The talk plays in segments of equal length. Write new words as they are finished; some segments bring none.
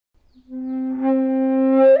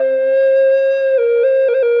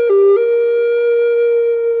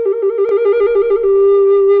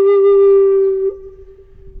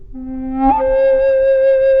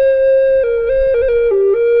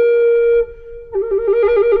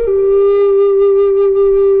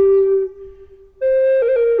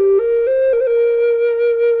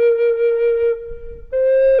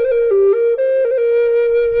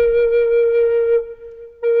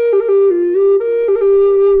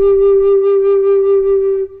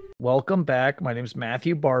Welcome back. My name is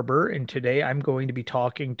Matthew Barber, and today I'm going to be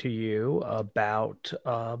talking to you about.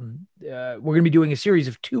 We're going to be doing a series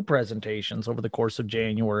of two presentations over the course of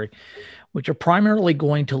January, which are primarily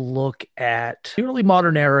going to look at the early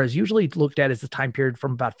modern era, is usually looked at as the time period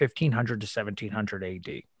from about 1500 to 1700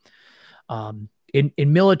 AD.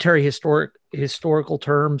 In military historical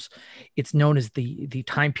terms, it's known as the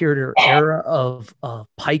time period or era of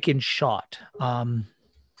Pike and Shot.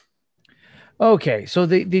 Okay, so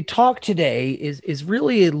the talk today is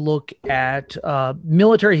really a look at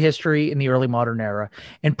military history in the early modern era,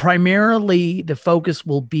 and primarily the focus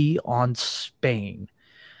will be on Spain.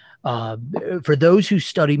 Uh, for those who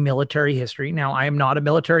study military history, now I am not a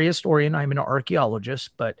military historian; I'm an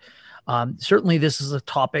archaeologist, but certainly this is a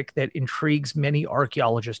topic that intrigues many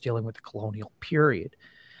archaeologists dealing with the colonial period.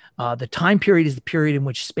 The time period is the period in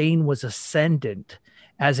which Spain was ascendant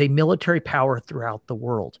as a military power throughout the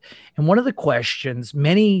world. And one of the questions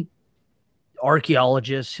many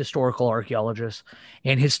archaeologists, historical archaeologists,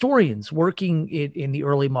 and historians working in the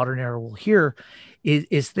early modern era will hear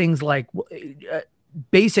is things like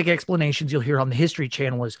basic explanations you'll hear on the History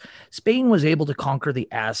Channel is Spain was able to conquer the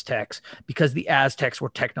Aztecs because the Aztecs were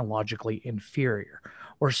technologically inferior.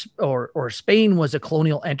 Or Spain was a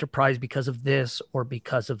colonial enterprise because of this or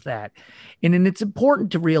because of that. And then it's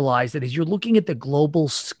important to realize that as you're looking at the global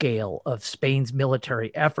scale of Spain's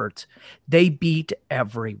military efforts, they beat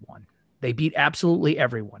everyone. They beat absolutely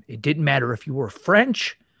everyone. It didn't matter if you were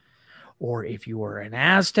French or if you were an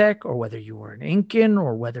Aztec or whether you were an Incan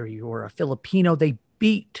or whether you were a Filipino, they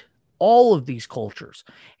beat all of these cultures.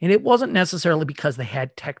 And it wasn't necessarily because they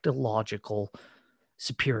had technological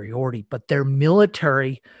superiority, but their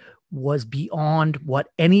military was beyond what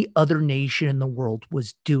any other nation in the world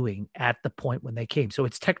was doing at the point when they came. So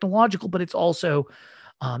it's technological, but it's also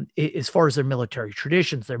as far as their military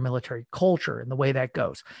traditions, their military culture, and the way that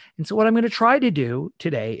goes. And so what I'm going to try to do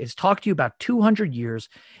today is talk to you about 200 years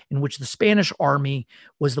in which the Spanish army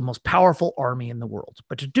was the most powerful army in the world.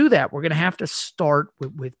 But to do that, we're going to have to start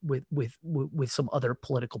with some other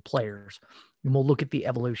political players. And we'll look at the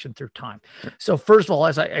evolution through time. So first of all,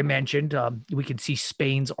 as I mentioned, we can see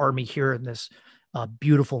Spain's army here in this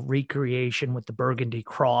beautiful recreation with the Burgundy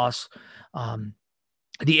Cross.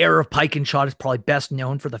 The era of Pike and Shot is probably best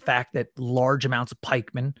known for the fact that large amounts of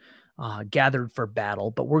pikemen gathered for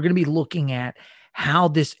battle. But we're going to be looking at how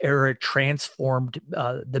this era transformed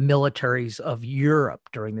the militaries of Europe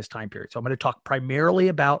during this time period. So I'm going to talk primarily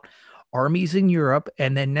about armies in Europe.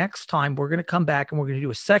 And then next time we're going to come back and we're going to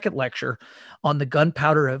do a second lecture on the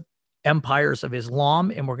gunpowder of empires of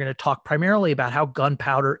Islam. And we're going to talk primarily about how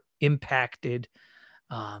gunpowder impacted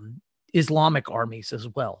Islamic armies as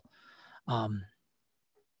well.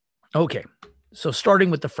 Okay, so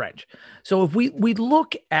starting with the French. So if we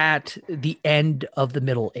look at the end of the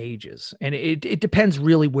Middle Ages, and it depends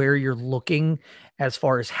really where you're looking as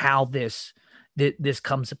far as how this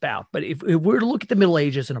comes about. But if we're to look at the Middle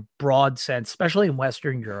Ages in a broad sense, especially in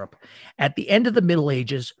Western Europe, at the end of the Middle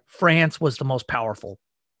Ages, France was the most powerful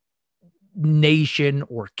nation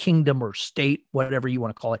or kingdom or state, whatever you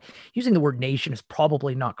want to call it. Using the word nation is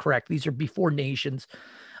probably not correct. These are before nations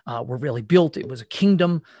were really built. It was a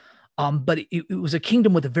kingdom. But it was a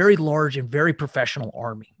kingdom with a very large and very professional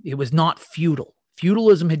army. It was not feudal.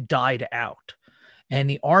 Feudalism had died out. And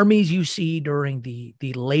the armies you see during the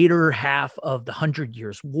later half of the Hundred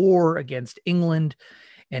Years' War against England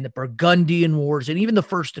and the Burgundian Wars and even the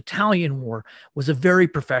First Italian War was a very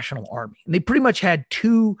professional army. And they pretty much had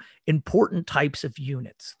two important types of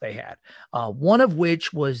units they had, one of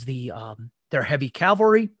which was their heavy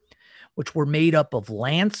cavalry, which were made up of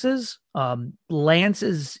lances.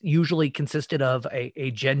 Lances usually consisted of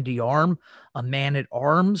a gens d'armes, a man at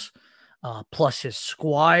arms, plus his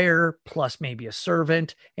squire, plus maybe a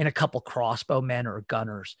servant, and a couple crossbowmen or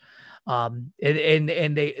gunners.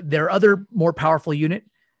 Their other more powerful unit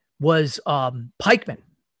was pikemen.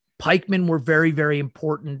 Pikemen were very, very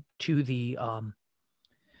important to the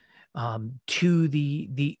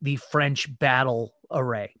French battle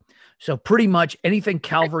array. So pretty much anything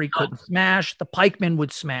cavalry couldn't smash, the pikemen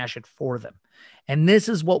would smash it for them. And this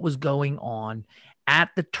is what was going on at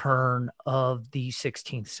the turn of the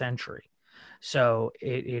 16th century. So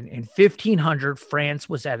in 1500, France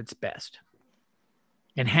was at its best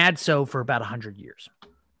and had so for about 100 years.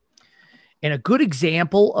 And a good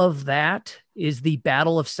example of that is the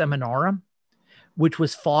Battle of Seminara, which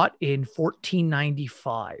was fought in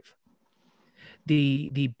 1495.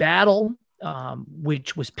 The battle,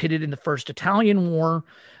 which was pitted in the First Italian War,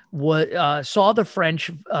 saw the French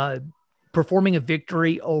performing a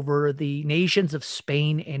victory over the nations of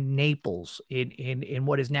Spain and Naples in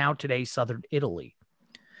what is now today southern Italy.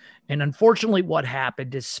 And unfortunately, what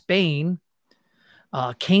happened is Spain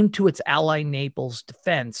came to its ally Naples'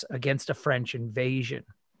 defense against a French invasion.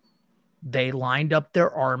 They lined up their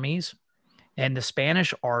armies, and the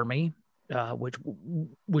Spanish army,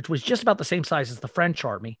 which was just about the same size as the French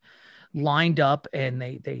army, lined up, and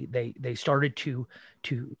they started to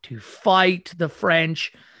fight the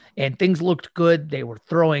French, and things looked good. They were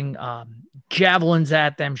throwing javelins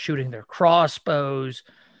at them, shooting their crossbows,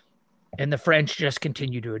 and the French just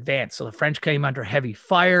continued to advance. So the French came under heavy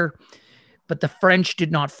fire, but the French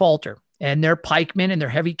did not falter, and their pikemen and their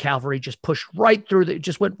heavy cavalry just pushed right through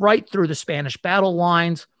went right through the Spanish battle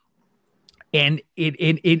lines, and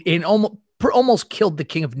it almost killed the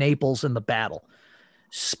King of Naples in the battle.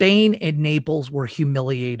 Spain and Naples were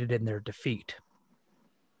humiliated in their defeat.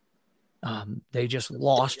 They just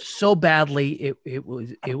lost so badly. It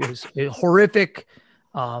was a horrific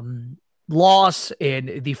loss.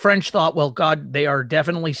 And the French thought, well, God, they are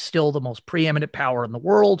definitely still the most preeminent power in the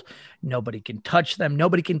world. Nobody can touch them.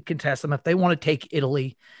 Nobody can contest them. If they want to take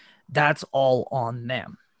Italy, that's all on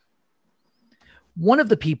them. One of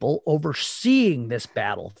the people overseeing this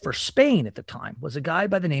battle for Spain at the time was a guy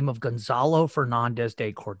by the name of Gonzalo Fernandez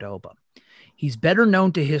de Cordoba. He's better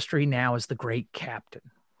known to history now as the Great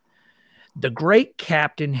Captain. The Great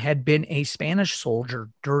Captain had been a Spanish soldier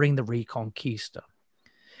during the Reconquista.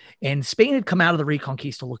 And Spain had come out of the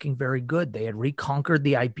Reconquista looking very good. They had reconquered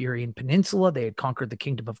the Iberian Peninsula. They had conquered the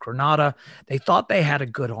Kingdom of Granada. They thought they had a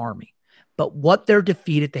good army. But what their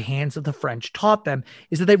defeat at the hands of the French taught them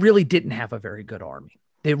is that they really didn't have a very good army.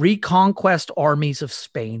 The reconquest armies of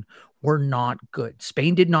Spain were not good.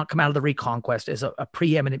 Spain did not come out of the reconquest as a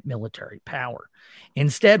preeminent military power.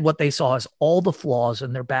 Instead, what they saw is all the flaws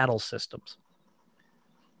in their battle systems.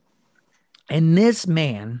 And this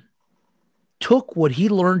man took what he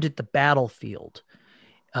learned at the battlefield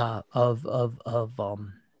of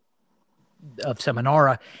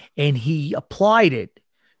Seminara, and he applied it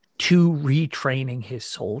to retraining his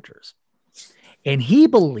soldiers. And he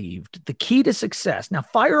believed the key to success. Now,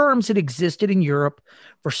 firearms had existed in Europe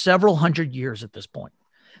for several hundred years at this point,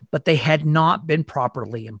 but they had not been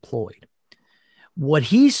properly employed. What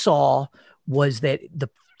he saw was that the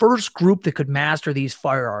first group that could master these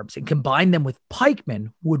firearms and combine them with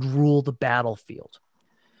pikemen would rule the battlefield.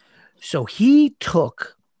 So he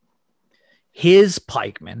took his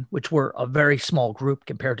pikemen, which were a very small group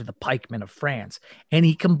compared to the pikemen of France, and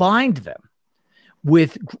he combined them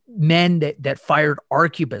with men that fired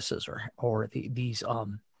arquebusiers or these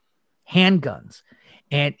handguns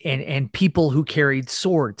and people who carried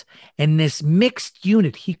swords. And this mixed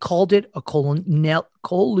unit, he called it a colunella,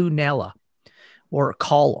 or a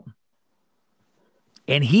column.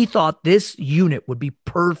 And he thought this unit would be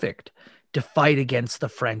perfect to fight against the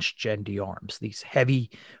French gendarmes, these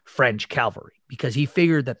heavy French cavalry, because he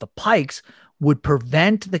figured that the pikes would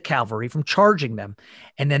prevent the cavalry from charging them,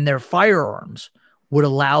 and then their firearms would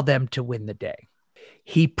allow them to win the day.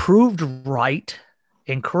 He proved right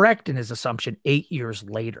and correct in his assumption 8 years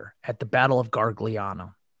later at the Battle of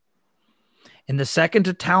Gargliano. In the Second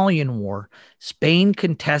Italian War, Spain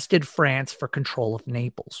contested France for control of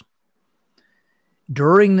Naples.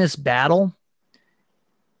 During this battle,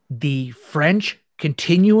 the French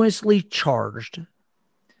continuously charged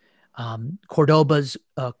Cordoba's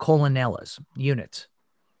colonellas, units,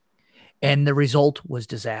 and the result was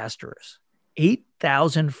disastrous.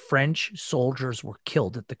 8,000 French soldiers were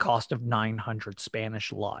killed at the cost of 900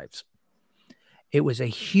 Spanish lives. It was a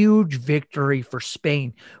huge victory for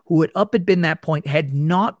Spain, who up at that point had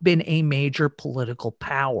not been a major political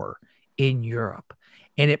power in Europe.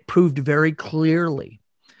 And it proved very clearly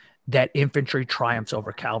that infantry triumphs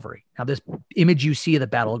over cavalry. Now, this image you see of the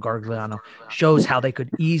Battle of Gargliano shows how they could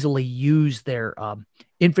easily use their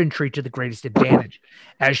infantry to the greatest advantage.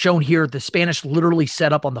 As shown here, the Spanish literally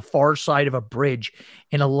set up on the far side of a bridge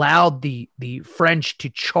and allowed the French to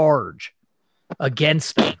charge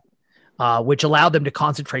against them, which allowed them to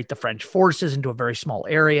concentrate the French forces into a very small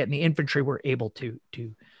area, and the infantry were able to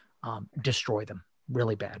destroy them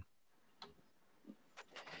really bad.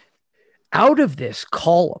 Out of this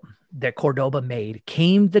column that Cordoba made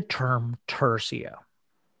came the term tercio.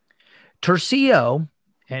 Tercio,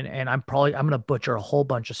 and I'm going to butcher a whole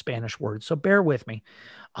bunch of Spanish words, so bear with me.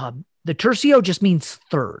 The tercio just means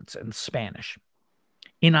thirds in Spanish.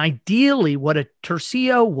 And ideally, what a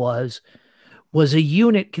tercio was a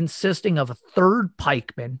unit consisting of a third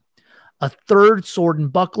pikeman, a third sword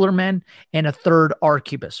and bucklerman, and a third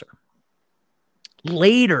arquebusier.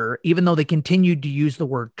 Later, even though they continued to use the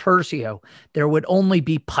word tercio, there would only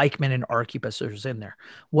be pikemen and arquebusiers in there.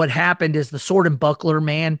 What happened is the sword and buckler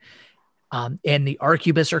man and the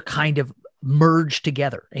arquebusier kind of merge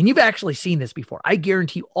together. And you've actually seen this before. I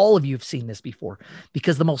guarantee all of you have seen this before,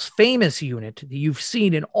 because the most famous unit that you've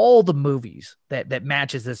seen in all the movies that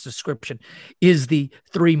matches this description is the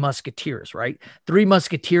Three Musketeers, right? Three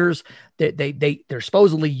Musketeers, they're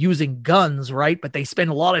supposedly using guns, right? But they spend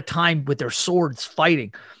a lot of time with their swords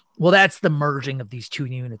fighting. Well, that's the merging of these two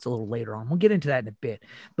units a little later on. We'll get into that in a bit.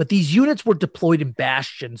 But these units were deployed in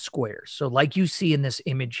bastion squares. So like you see in this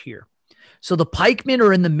image here. So the pikemen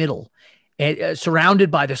are in the middle,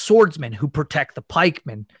 surrounded by the swordsmen who protect the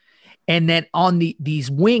pikemen. And then on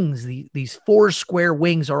these wings, these four square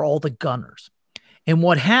wings are all the gunners. And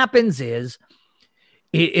what happens is,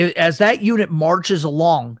 as that unit marches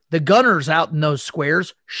along, the gunners out in those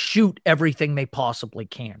squares shoot everything they possibly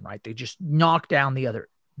can, right? They just knock down the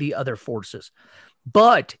other forces.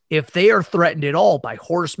 But if they are threatened at all by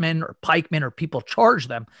horsemen or pikemen or people charge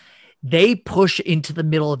them, they push into the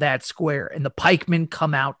middle of that square, and the pikemen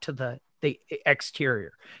come out to the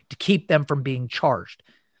exterior to keep them from being charged.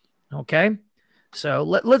 Okay. So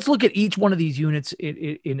let's look at each one of these units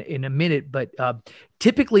in a minute. But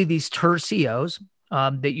typically these tercios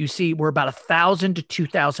that you see were about 1,000 to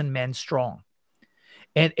 2,000 men strong.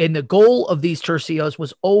 And the goal of these tercios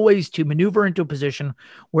was always to maneuver into a position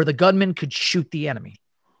where the gunmen could shoot the enemy.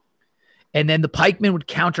 And then the pikemen would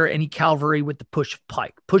counter any cavalry with the push of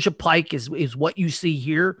pike. Push of pike is what you see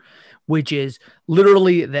here, which is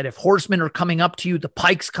literally that if horsemen are coming up to you, the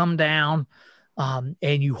pikes come down,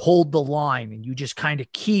 and you hold the line, and you just kind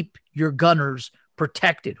of keep your gunners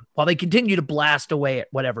protected while they continue to blast away at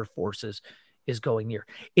whatever forces is going near.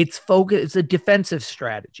 It's a defensive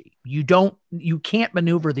strategy. You can't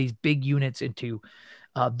maneuver these big units into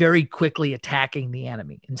very quickly attacking the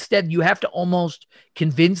enemy. Instead, you have to almost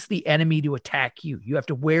convince the enemy to attack you. You have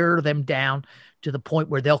to wear them down to the point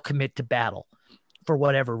where they'll commit to battle for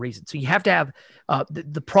whatever reason. So you have to have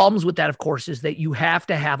the problems with that, of course, is that you have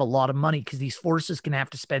to have a lot of money, because these forces can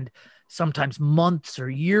have to spend sometimes months or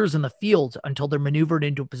years in the field until they're maneuvered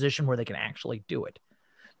into a position where they can actually do it.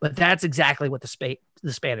 But that's exactly what the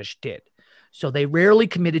Spanish did. So they rarely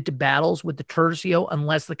committed to battles with the tercio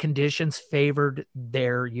unless the conditions favored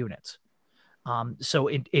their units. So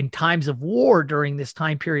in times of war, during this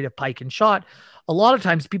time period of Pike and Shot, a lot of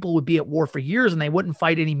times people would be at war for years and they wouldn't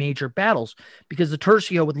fight any major battles, because the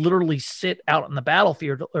tercio would literally sit out on the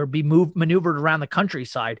battlefield or be maneuvered around the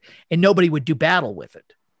countryside, and nobody would do battle with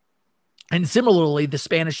it. And similarly, the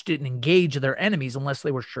Spanish didn't engage their enemies unless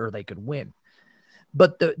they were sure they could win.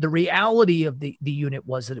 But the reality of the unit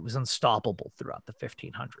was that it was unstoppable throughout the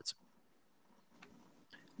 1500s.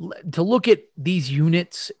 To look at these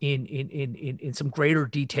units in some greater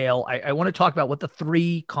detail, I want to talk about what the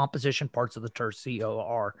three composition parts of the tercio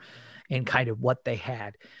are and kind of what they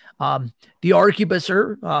had. The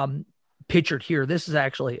arquebusier, pictured here, this is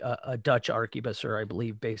actually a Dutch arquebusier, I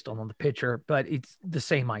believe, based on the picture, but it's the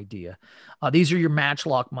same idea. These are your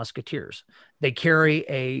matchlock musketeers. They carry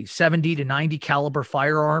a 70 to 90 caliber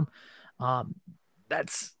firearm.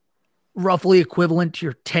 That's roughly equivalent to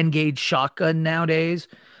your 10 gauge shotgun nowadays.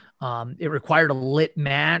 It required a lit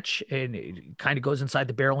match, and it kind of goes inside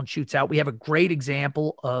the barrel and shoots out. We have a great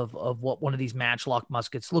example of what one of these matchlock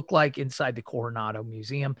muskets look like inside the Coronado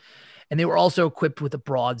Museum. And they were also equipped with a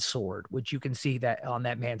broadsword, which you can see that on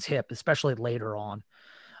that man's hip, especially later on.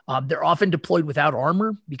 They're often deployed without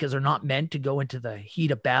armor because they're not meant to go into the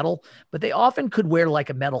heat of battle, but they often could wear like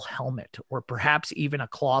a metal helmet or perhaps even a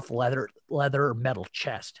cloth leather or metal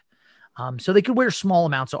chest. So they could wear small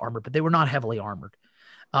amounts of armor, but they were not heavily armored.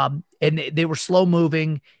 And they were slow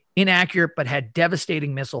moving, inaccurate, but had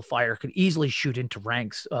devastating missile fire, could easily shoot into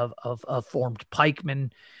ranks of formed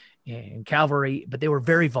pikemen and cavalry, but they were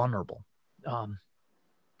very vulnerable.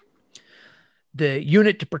 The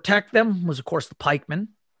unit to protect them was, of course, the pikemen.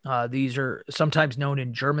 These are sometimes known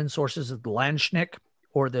in German sources as the Landsknecht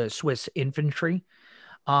or the Swiss infantry.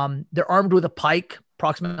 They're armed with a pike,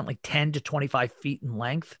 approximately 10 to 25 feet in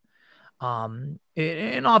length.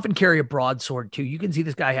 And often carry a broadsword too. You can see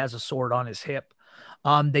this guy has a sword on his hip.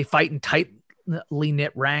 They fight in tightly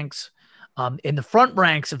knit ranks. In the front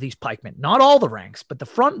ranks of these pikemen, not all the ranks, but the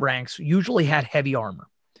front ranks usually had heavy armor.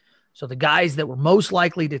 So the guys that were most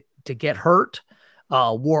likely to get hurt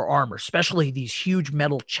wore armor, especially these huge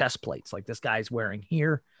metal chest plates like this guy's wearing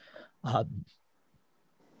here.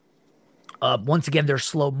 Once again, they're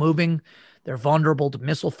slow moving. They're vulnerable to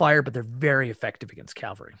missile fire, but they're very effective against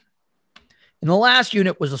cavalry. And the last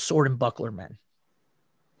unit was the sword and buckler men.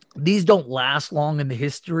 These don't last long in the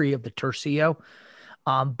history of the tercio,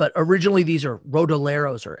 but originally these are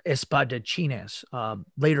rodoleros or espadachines,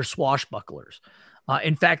 later swashbucklers.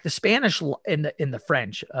 In fact, the Spanish and the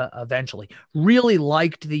French eventually really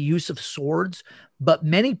liked the use of swords, but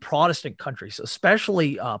many Protestant countries,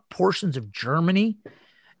 especially portions of Germany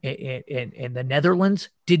and the Netherlands,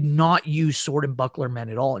 did not use sword and buckler men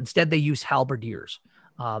at all. Instead, they used halberdiers,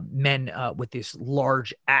 men with this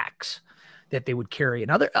large axe that they would carry.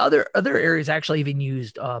 And other areas actually even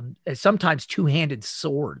used sometimes two-handed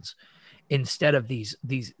swords instead of these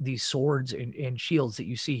swords and shields that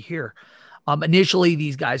you see here. Initially,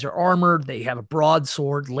 these guys are armored. They have a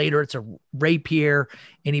broadsword. Later, it's a rapier.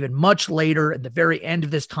 And even much later, at the very end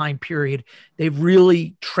of this time period, they've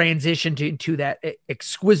really transitioned into that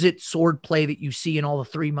exquisite sword play that you see in all the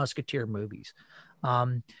Three Musketeer movies.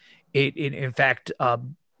 In fact,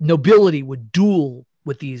 nobility would duel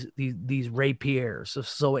with these rapiers.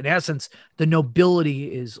 So in essence, the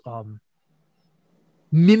nobility is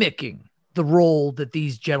mimicking the role that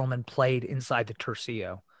these gentlemen played inside the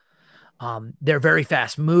tercio. They're very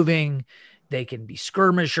fast moving. They can be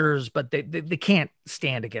skirmishers, but they can't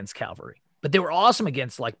stand against cavalry. But they were awesome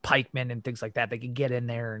against like pikemen and things like that. They could get in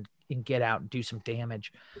there and get out and do some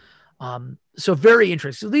damage. So very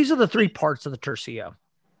interesting. So these are the three parts of the tercio.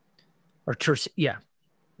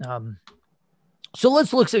 So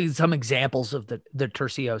let's look at some examples of the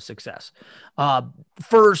tercio success.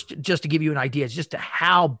 First, just to give you an idea, just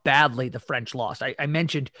how badly the French lost. I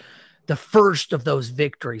mentioned the first of those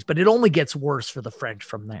victories, but it only gets worse for the French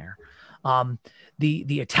from there.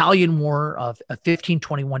 The Italian War of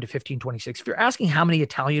 1521 to 1526. If you're asking how many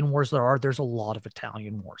Italian wars there are, there's a lot of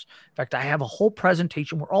Italian wars. In fact, I have a whole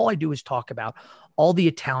presentation where all I do is talk about all the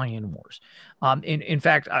Italian wars. In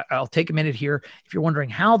fact, I'll take a minute here. If you're wondering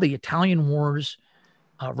how the Italian wars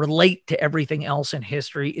relate to everything else in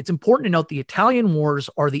history, it's important to note the Italian wars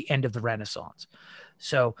are the end of the Renaissance.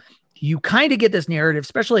 So you kind of get this narrative,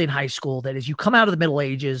 especially in high school, that as you come out of the Middle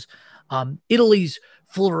Ages, Italy's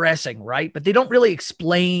flourishing, right? But they don't really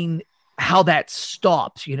explain how that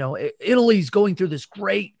stops. You know, Italy's going through this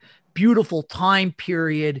great, beautiful time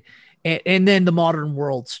period, and then the modern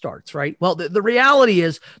world starts, right? Well, the reality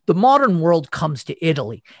is the modern world comes to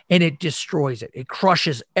Italy and it destroys it. It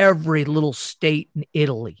crushes every little state in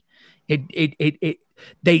Italy.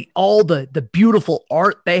 All the beautiful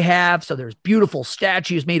art they have. So there's beautiful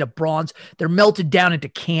statues made of bronze. They're melted down into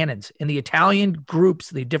cannons, and the Italian groups,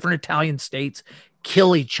 the different Italian states,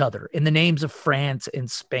 kill each other in the names of France and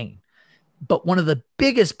Spain. But one of the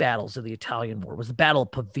biggest battles of the Italian War was the Battle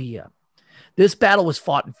of Pavia. This battle was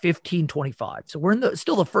fought in 1525. So we're in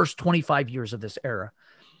still the first 25 years of this era.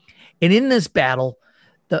 And in this battle,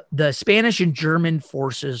 the Spanish and German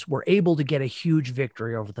forces were able to get a huge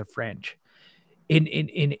victory over the French. In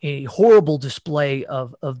a horrible display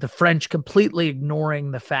of the French completely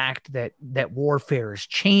ignoring the fact that warfare is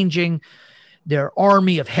changing. Their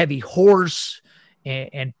army of heavy horse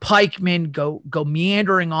and pikemen go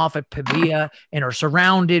meandering off at Pavia and are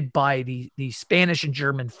surrounded by the Spanish and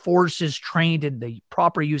German forces trained in the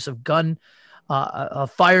proper use of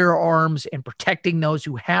firearms and protecting those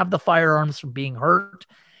who have the firearms from being hurt.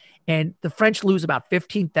 And the French lose about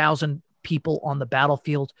 15,000 people on the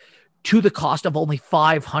battlefield, to the cost of only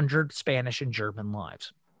 500 Spanish and German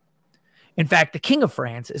lives. In fact, the King of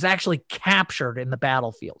France is actually captured in the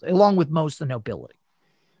battlefield, along with most of the nobility.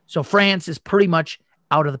 So France is pretty much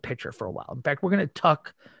out of the picture for a while. In fact, we're going to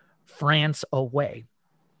tuck France away.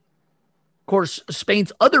 Of course,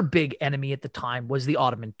 Spain's other big enemy at the time was the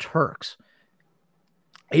Ottoman Turks.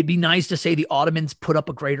 It'd be nice to say the Ottomans put up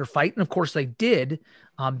a greater fight, and of course they did,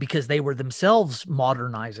 because they were themselves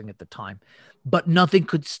modernizing at the time. But nothing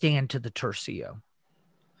could stand to the tercio.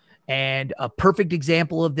 And a perfect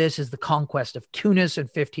example of this is the conquest of Tunis in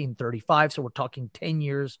 1535. So we're talking 10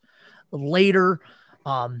 years later.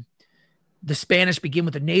 The Spanish begin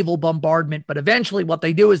with a naval bombardment, but eventually what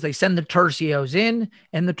they do is they send the tercios in,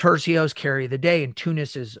 and the tercios carry the day, and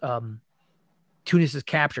Tunis is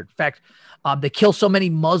captured. In fact, they kill so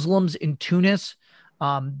many Muslims in Tunis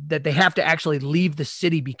that they have to actually leave the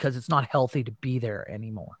city because it's not healthy to be there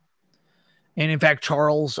anymore. And in fact,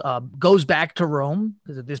 Charles goes back to Rome,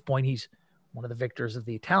 because at this point he's one of the victors of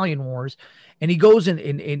the Italian wars, and he goes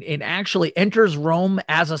and actually enters Rome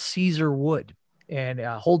as a Caesar would, and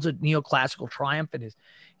holds a neoclassical triumph in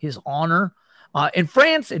his honor. In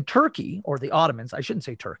France and Turkey, or the Ottomans, I shouldn't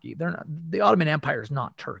say Turkey. They're not, the Ottoman Empire is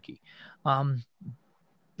not Turkey.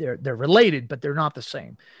 They're related, but they're not the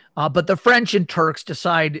same. But the French and Turks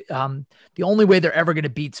decide the only way they're ever going to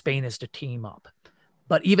beat Spain is to team up.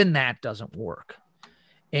 But even that doesn't work.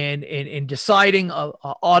 And in deciding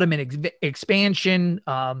Ottoman expansion,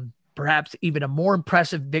 perhaps even a more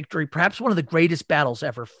impressive victory, perhaps one of the greatest battles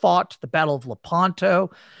ever fought, the Battle of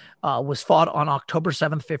Lepanto, was fought on October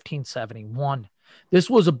 7th, 1571. This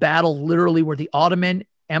was a battle literally where the Ottoman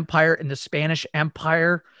Empire and the Spanish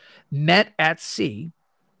Empire met at sea,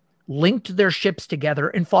 linked their ships together,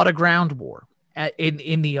 and fought a ground war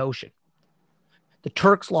in the ocean. The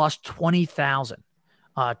Turks lost 20,000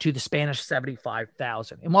 to the Spanish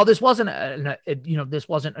 75,000. And while this wasn't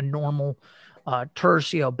a normal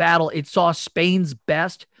tercio battle, it saw Spain's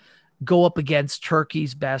best go up against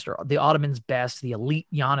Turkey's best, or the Ottomans' best, the elite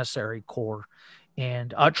Janissary Corps,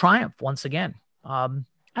 and triumph once again. I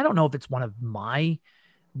don't know if it's one of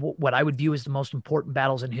what I would view as the most important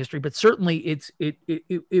battles in history, but certainly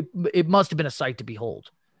it must have been a sight to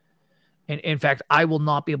behold. And in fact, I will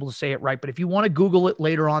not be able to say it right, but if you want to Google it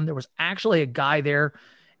later on, there was actually a guy there,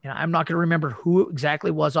 and I'm not going to remember who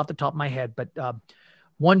exactly was off the top of my head, but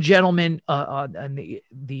one gentleman on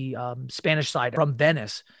the Spanish side from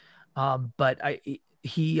Venice,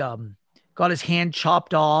 he got his hand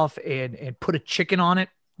chopped off and put a chicken on it,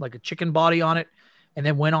 like a chicken body on it, and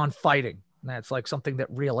then went on fighting. And that's like something that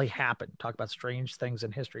really happened. Talk about strange things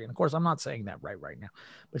in history. And of course, I'm not saying that right now,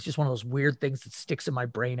 but it's just one of those weird things that sticks in my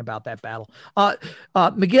brain about that battle.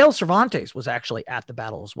 Miguel Cervantes was actually at the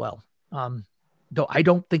battle as well. Though I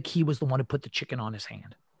don't think he was the one who put the chicken on his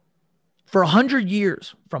hand. For 100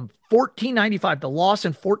 years, from 1495, the loss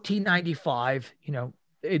in 1495,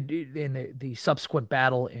 in the subsequent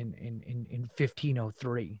battle in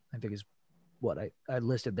 1503, I think is what I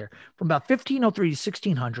listed there. From about 1503 to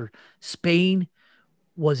 1600, Spain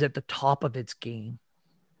was at the top of its game.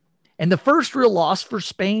 And the first real loss for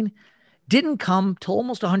Spain didn't come till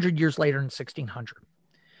almost 100 years later in 1600,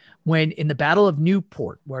 when in the Battle of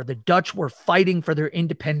Newport, where the Dutch were fighting for their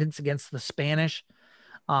independence against the Spanish,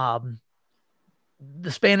 the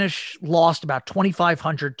Spanish lost about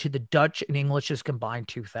 2,500 to the Dutch and Englishes combined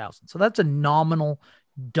 2,000. So that's a nominal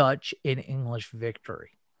Dutch and English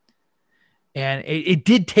victory. And it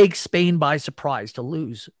did take Spain by surprise to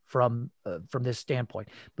lose from this standpoint.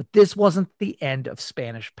 But this wasn't the end of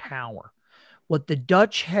Spanish power. What the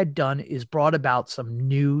Dutch had done is brought about some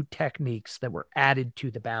new techniques that were added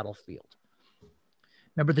to the battlefield.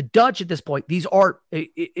 Remember, the Dutch at this point,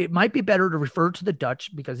 it might be better to refer to the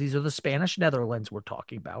Dutch because these are the Spanish Netherlands we're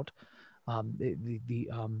talking about. The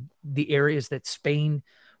areas that Spain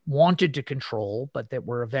wanted to control, but that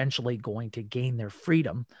were eventually going to gain their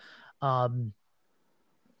freedom.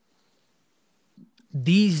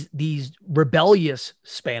 These rebellious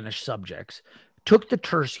Spanish subjects took the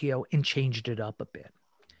tercio and changed it up a bit.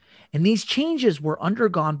 And these changes were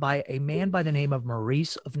undergone by a man by the name of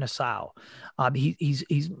Maurice of Nassau.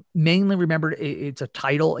 He's mainly remembered, it's a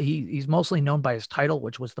title. He's mostly known by his title,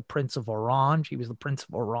 which was the Prince of Orange. He was the Prince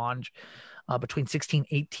of Orange between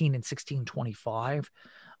 1618 and 1625.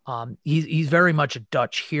 He's very much a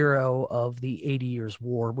Dutch hero of the 80 Years'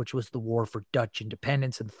 War, which was the war for Dutch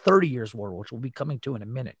independence, and the 30 Years' War, which we'll be coming to in a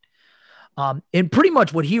minute. And pretty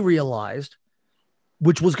much what he realized,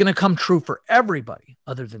 which was going to come true for everybody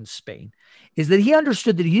other than Spain, is that he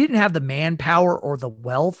understood that he didn't have the manpower or the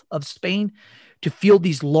wealth of Spain to field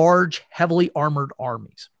these large, heavily armored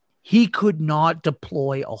armies. He could not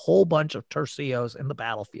deploy a whole bunch of tercios in the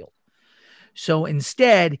battlefield. So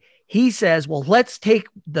instead, he says, well, let's take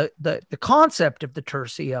the concept of the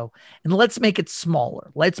tercio and let's make it smaller.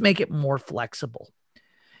 Let's make it more flexible.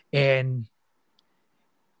 And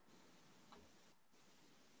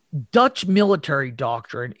Dutch military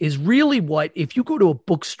doctrine is really what, if you go to a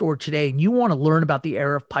bookstore today and you want to learn about the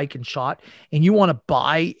era of Pike and Shot and you want to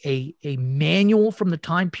buy a manual from the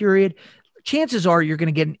time period, chances are you're going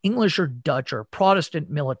to get an English or Dutch or Protestant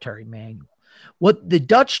military manual. What the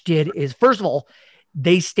Dutch did is, first of all,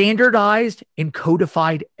 they standardized and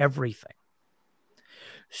codified everything.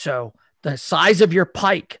 So the size of your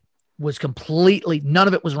pike was none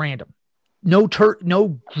of it was random. No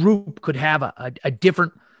group could have a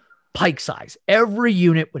different pike size. Every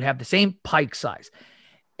unit would have the same pike size.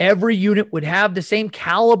 Every unit would have the same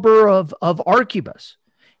caliber of arquebus,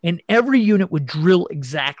 and every unit would drill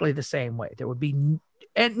exactly the same way. There would be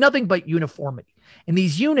nothing but uniformity. And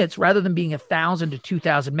these units, rather than being 1,000 to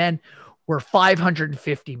 2,000 men, were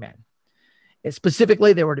 550 men. And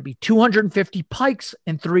specifically, there were to be 250 pikes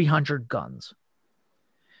and 300 guns.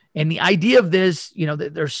 And the idea of this,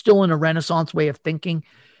 they're still in a Renaissance way of thinking.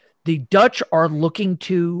 The Dutch are looking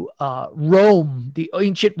to Rome, the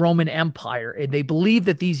ancient Roman Empire, and they believe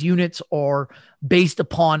that these units are based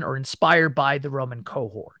upon or inspired by the Roman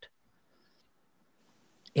cohort.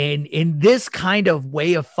 And in this kind of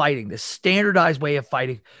way of fighting, this standardized way of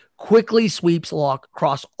fighting, quickly sweeps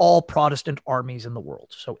across all Protestant armies in the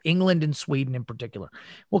world. So England and Sweden in particular.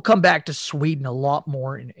 We'll come back to Sweden a lot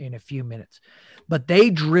more in a few minutes. But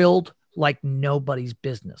they drilled like nobody's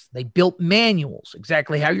business. They built manuals,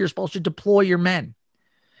 exactly how you're supposed to deploy your men.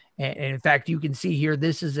 And in fact, you can see here,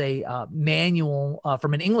 this is a manual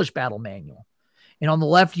from an English battle manual. And on the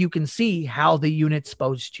left, you can see how the unit's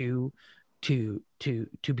supposed to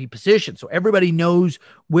be positioned. So everybody knows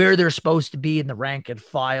where they're supposed to be in the rank and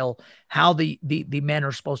file, how the men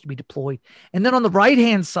are supposed to be deployed. And then on the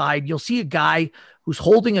right-hand side, you'll see a guy who's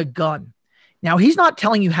holding a gun. Now, he's not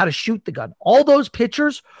telling you how to shoot the gun. All those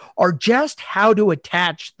pictures are just how to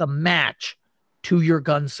attach the match to your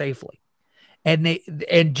gun safely.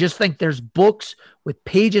 And just think there's books with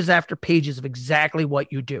pages after pages of exactly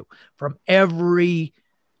what you do from every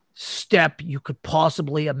step you could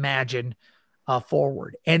possibly imagine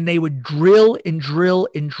forward. And they would drill and drill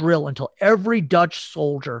and drill until every Dutch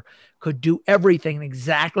soldier could do everything in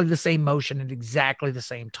exactly the same motion at exactly the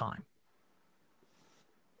same time.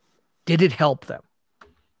 Did it help them?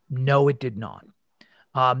 No, it did not.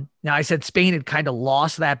 Now, I said Spain had kind of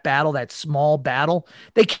lost that battle, that small battle.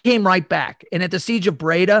 They came right back. And at the Siege of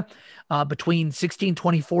Breda, between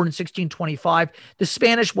 1624 and 1625, the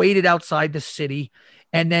Spanish waited outside the city.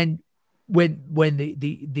 And then when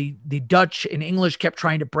the Dutch and English kept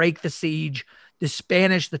trying to break the siege, the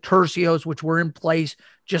Spanish, the tercios, which were in place,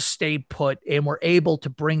 just stayed put and were able to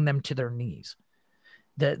bring them to their knees.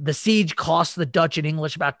 The siege cost the Dutch and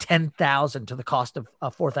English about 10,000 to the cost of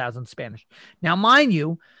 4,000 Spanish. Now, mind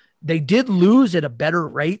you, they did lose at a better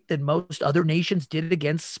rate than most other nations did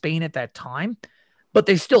against Spain at that time, but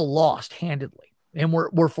they still lost handedly and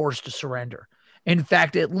were forced to surrender. In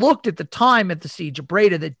fact, it looked at the time at the Siege of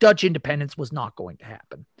Breda that Dutch independence was not going to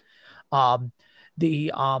happen.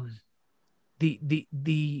 The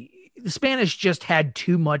Spanish just had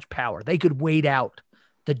too much power. They could wait out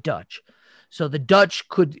the Dutch. So the Dutch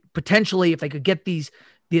could potentially, if they could get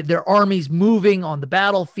their armies moving on the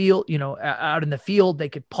battlefield, out in the field, they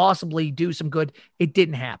could possibly do some good. It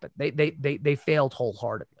didn't happen. They failed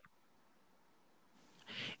wholeheartedly.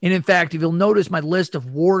 And in fact, if you'll notice my list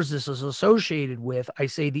of wars this is associated with,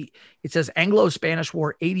 it says Anglo-Spanish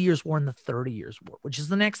War, 80 Years' War, and the 30 Years' War, which is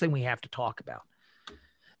the next thing we have to talk about.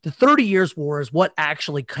 The 30 Years' War is what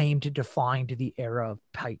actually came to define the era of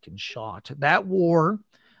Pike and Shot. That war,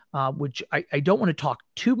 which I don't want to talk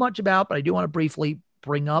too much about, but I do want to briefly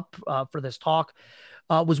bring up for this talk,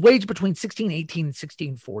 was waged between 1618 and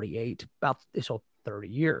 1648, about 30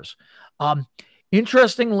 years.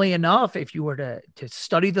 Interestingly enough, if you were to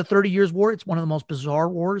study the 30 Years' War, it's one of the most bizarre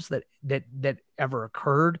wars that ever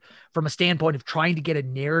occurred from a standpoint of trying to get a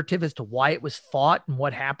narrative as to why it was fought and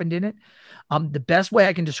what happened in it. The best way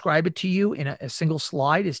I can describe it to you in a single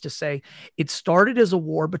slide is to say it started as a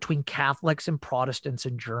war between Catholics and Protestants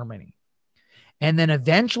in Germany, and then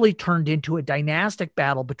eventually turned into a dynastic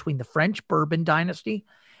battle between the French Bourbon dynasty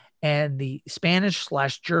and the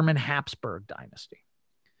Spanish/German Habsburg dynasty.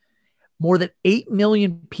 More than 8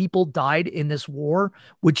 million people died in this war,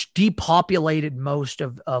 which depopulated most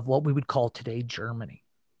of what we would call today Germany.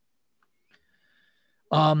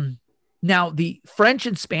 Now, the French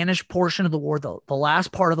and Spanish portion of the war, the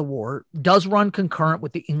last part of the war, does run concurrent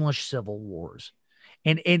with the English Civil Wars.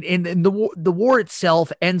 And the war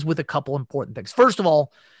itself ends with a couple important things. First of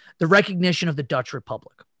all, the recognition of the Dutch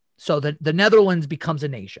Republic. So the Netherlands becomes a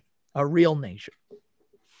nation, a real nation.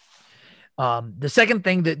 The second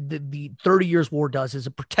thing that the 30 Years' War does is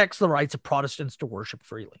it protects the rights of Protestants to worship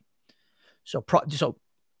freely. So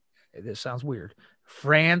this sounds weird.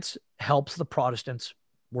 France helps the Protestants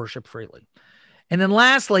worship freely. And then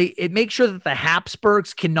lastly, it makes sure that the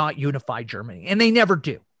Habsburgs cannot unify Germany, and they never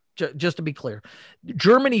do. Just to be clear,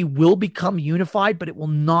 Germany will become unified, but it will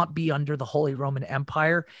not be under the Holy Roman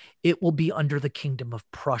Empire. It will be under the Kingdom of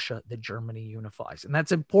Prussia that Germany unifies. And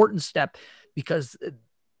that's an important step because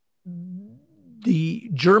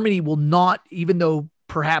the Germany will not, even though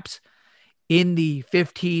perhaps in the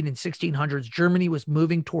 15 and 1600s, Germany was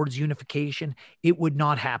moving towards unification, it would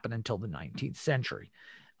not happen until the 19th century.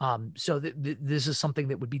 So this is something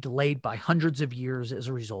that would be delayed by hundreds of years as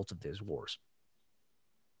a result of these wars.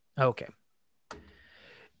 Okay.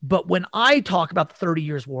 But when I talk about the 30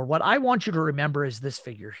 Years' War, what I want you to remember is this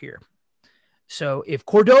figure here. So if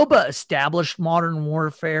Cordoba established modern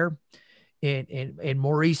warfare, and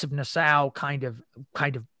Maurice of Nassau kind of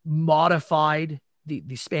modified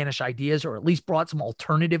the Spanish ideas, or at least brought some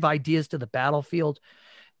alternative ideas to the battlefield,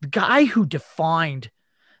 the guy who defined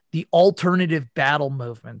the alternative battle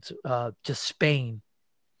movement to Spain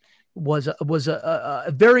was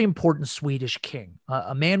a very important Swedish king,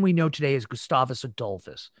 a man we know today as Gustavus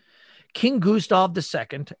Adolphus. King Gustav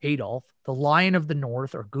II, Adolf, the Lion of the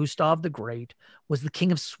North, or Gustav the Great, was the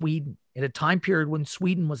king of Sweden at a time period when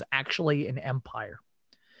Sweden was actually an empire.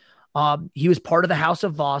 He was part of the House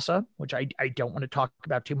of Vasa, which I don't want to talk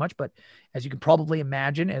about too much, but as you can probably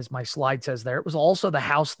imagine, as my slide says there, it was also the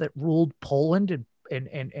house that ruled Poland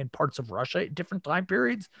and parts of Russia at different time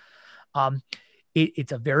periods.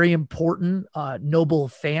 It's a very important noble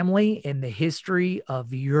family in the history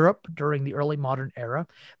of Europe during the early modern era,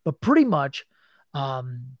 but pretty much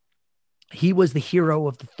he was the hero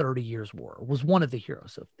of the 30 Years' War, was one of the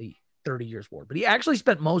heroes of the 30 Years' War, but he actually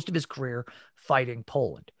spent most of his career fighting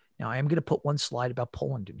Poland. Now, I am going to put one slide about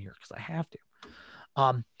Poland in here because I have to.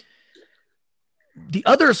 The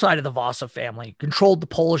other side of the Vasa family controlled the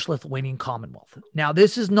Polish-Lithuanian Commonwealth. Now,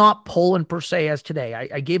 this is not Poland per se as today.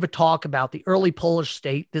 I gave a talk about the early Polish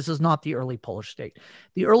state. This is not the early Polish state.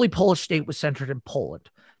 The early Polish state was centered in Poland.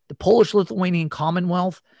 The Polish-Lithuanian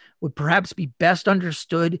Commonwealth would perhaps be best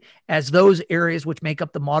understood as those areas which make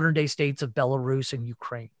up the modern-day states of Belarus and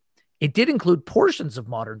Ukraine. It did include portions of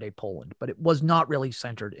modern-day Poland, but it was not really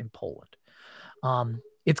centered in Poland.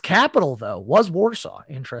 Its capital, though, was Warsaw,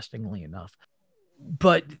 interestingly enough.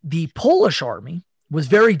 But the Polish army was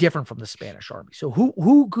very different from the Spanish army. So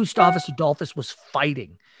who Gustavus Adolphus was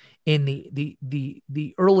fighting in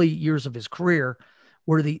the early years of his career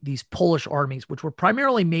were these Polish armies, which were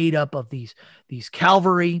primarily made up of these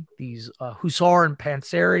cavalry, these hussar and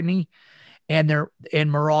panzerni,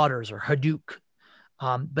 and marauders or Haduk.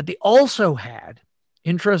 But they also had,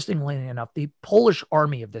 interestingly enough, the Polish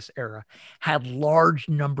army of this era had large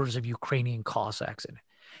numbers of Ukrainian Cossacks in it.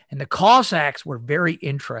 And the Cossacks were very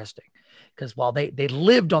interesting because while they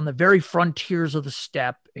lived on the very frontiers of the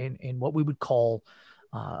steppe in what we would call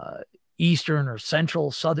eastern or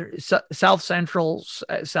central, southern, south central,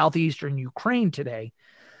 southeastern Ukraine today,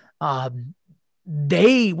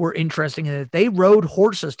 they were interesting in that they rode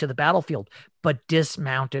horses to the battlefield, but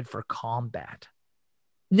dismounted for combat.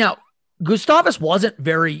 Now, Gustavus wasn't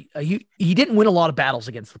he didn't win a lot of battles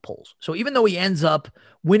against the Poles. So even though he ends up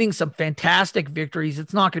winning some fantastic victories,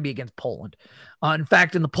 it's not going to be against Poland. In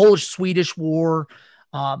fact, in the Polish-Swedish War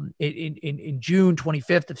in June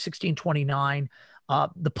 25th of 1629,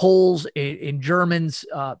 the Poles and Germans,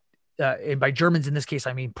 and by Germans in this case,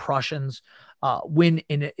 I mean Prussians, win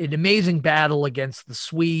in an amazing battle against the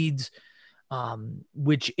Swedes,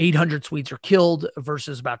 which 800 Swedes are killed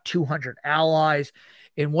versus about 200 allies.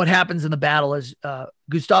 And what happens in the battle is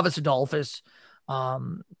Gustavus Adolphus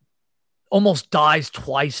almost dies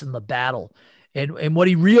twice in the battle. And what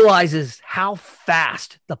he realizes how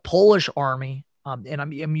fast the Polish army, and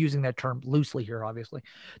I'm using that term loosely here, obviously,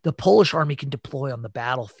 the Polish army can deploy on the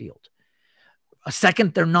battlefield. A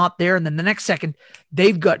second, they're not there. And then the next second,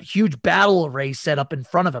 they've got huge battle arrays set up in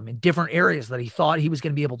front of him in different areas that he thought he was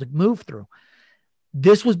going to be able to move through.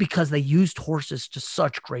 This was because they used horses to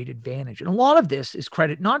such great advantage. And a lot of this is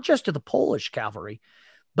credit not just to the Polish cavalry,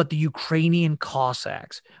 but the Ukrainian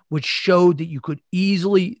Cossacks, which showed that you could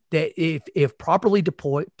easily, that if properly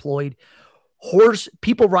deployed,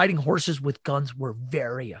 people riding horses with guns were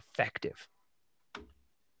very effective.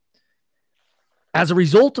 As a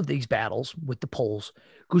result of these battles with the Poles,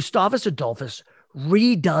 Gustavus Adolphus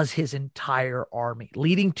redoes his entire army,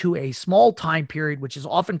 leading to a small time period, which is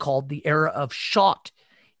often called the era of shot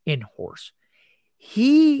in horse.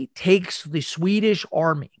 He takes the Swedish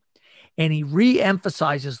army and he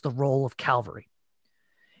re-emphasizes the role of cavalry.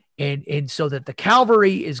 And so that the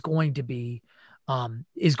cavalry is going to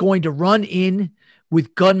run in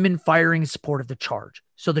with gunmen firing in support of the charge.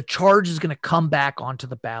 So the charge is going to come back onto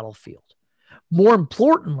the battlefield. More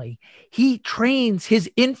importantly, he trains his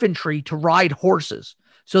infantry to ride horses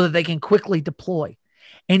so that they can quickly deploy.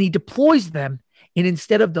 And he deploys them, and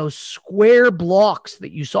instead of those square blocks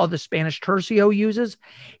that you saw the Spanish tercio uses,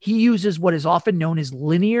 he uses what is often known as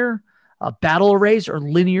linear battle arrays or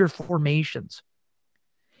linear formations.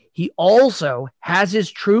 He also has his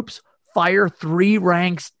troops fire 3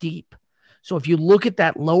 ranks deep. So if you look at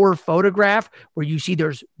that lower photograph where you see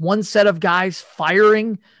there's one set of guys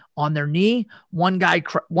firing on their knee, one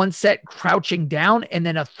set crouching down, and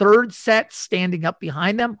then a third set standing up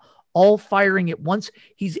behind them, all firing at once.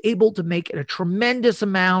 He's able to make a tremendous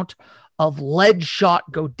amount of lead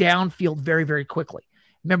shot go downfield very, very quickly.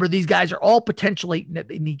 Remember, these guys are all potentially,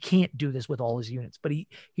 and he can't do this with all his units, but he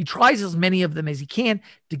tries as many of them as he can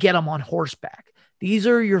to get them on horseback. These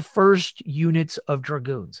are your first units of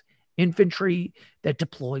dragoons, infantry that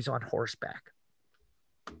deploys on horseback.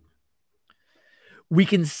 We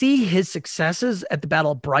can see his successes at the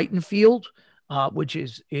Battle of Brighton Field, which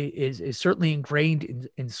is certainly ingrained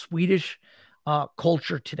in Swedish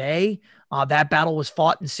culture today. That battle was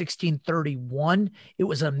fought in 1631. It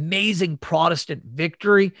was an amazing Protestant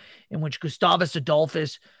victory in which Gustavus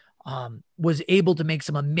Adolphus was able to make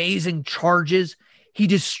some amazing charges. He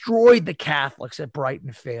destroyed the Catholics at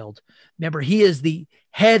Brighton Field. Remember, he is the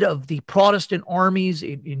head of the Protestant armies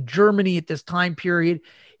in Germany at this time period.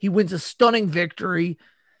 He wins a stunning victory,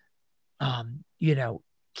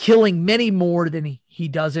 killing many more than he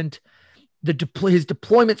doesn't. His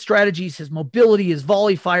deployment strategies, his mobility, his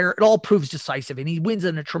volley fire, it all proves decisive, and he wins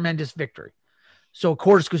in a tremendous victory. So, of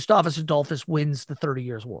course, Gustavus Adolphus wins the 30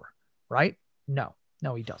 Years' War, right? No,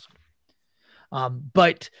 he doesn't.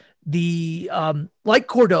 But like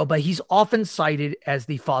Cordoba, he's often cited as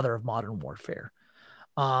the father of modern warfare.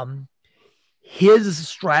 His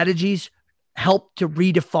strategies help to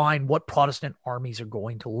redefine what Protestant armies are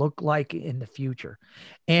going to look like in the future.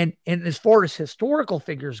 And as far as historical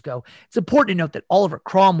figures go, it's important to note that Oliver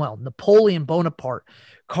Cromwell, Napoleon Bonaparte,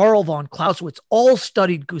 Karl von Clausewitz all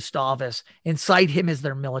studied Gustavus and cite him as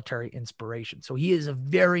their military inspiration. So he is a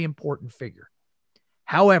very important figure.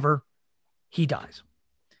 However, he dies.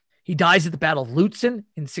 He dies at the Battle of Lutzen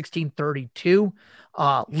in 1632,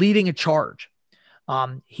 leading a charge.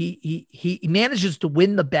 He manages to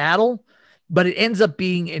win the battle, but it ends up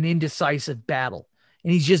being an indecisive battle,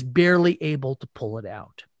 and he's just barely able to pull it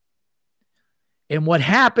out. And what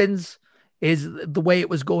happens is the way it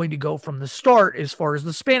was going to go from the start as far as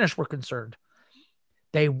the Spanish were concerned.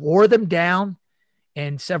 They wore them down,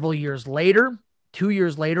 and several years later, 2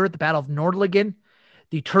 years later at the Battle of Nordlingen,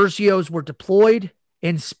 the tercios were deployed,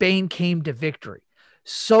 and Spain came to victory.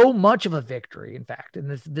 So much of a victory, in fact, and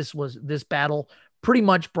this battle pretty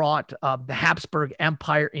much brought the Habsburg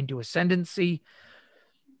Empire into ascendancy.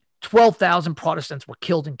 12,000 Protestants were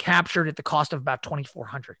killed and captured at the cost of about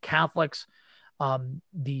 2,400 Catholics.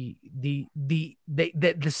 The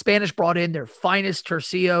Spanish brought in their finest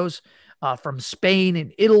tercios from Spain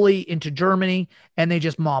and Italy into Germany, and they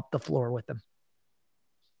just mopped the floor with them.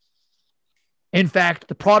 In fact,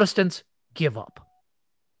 the Protestants give up.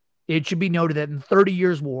 It should be noted that in the 30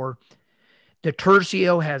 Years' War, the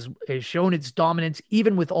tercio has shown its dominance.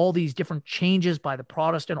 Even with all these different changes by the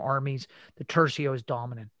Protestant armies, the tercio is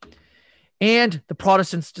dominant. And the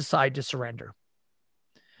Protestants decide to surrender.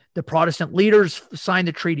 The Protestant leaders signed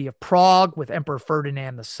the Treaty of Prague with Emperor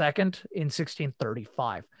Ferdinand II in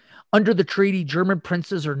 1635. Under the treaty, German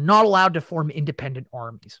princes are not allowed to form independent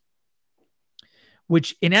armies,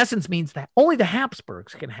 which in essence means that only the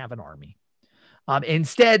Habsburgs can have an army.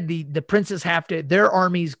 Instead, the princes their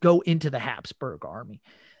armies go into the Habsburg army.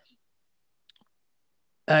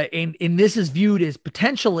 And this is viewed as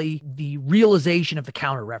potentially the realization of the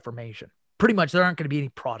Counter-Reformation. Pretty much there aren't going to be any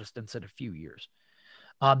Protestants in a few years.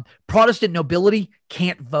 Protestant nobility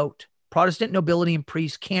can't vote. Protestant nobility and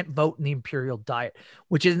priests can't vote in the imperial diet,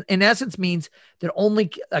 which in essence means that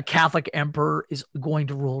only a Catholic emperor is going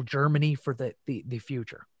to rule Germany for the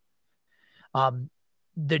future.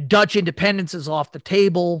 The Dutch independence is off the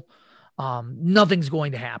table. Nothing's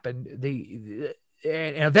going to happen.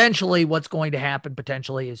 And eventually what's going to happen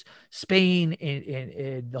potentially is Spain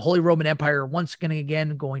and the Holy Roman Empire once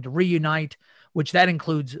again going to reunite, which that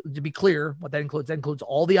includes, to be clear, what that includes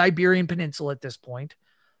all the Iberian Peninsula at this point.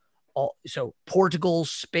 So Portugal,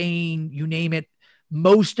 Spain, you name it,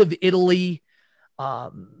 most of Italy,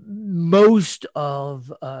 most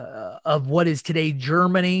of what is today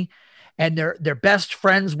Germany, and they're best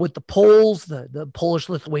friends with the Poles, the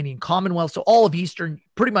Polish-Lithuanian Commonwealth. So all of Eastern,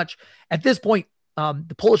 pretty much at this point,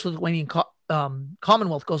 the Polish-Lithuanian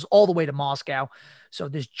Commonwealth goes all the way to Moscow. So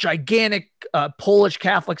this gigantic Polish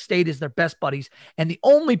Catholic state is their best buddies. And the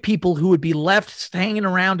only people who would be left hanging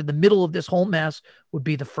around in the middle of this whole mess would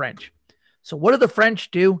be the French. So what do the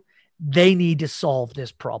French do? They need to solve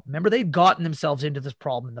this problem. Remember, they've gotten themselves into this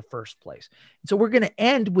problem in the first place. And so we're going to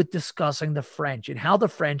end with discussing the French and how the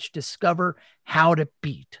French discover how to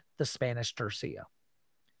beat the Spanish tercio.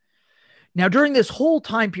 Now, during this whole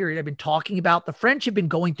time period I've been talking about, the French have been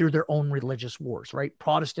going through their own religious wars, right?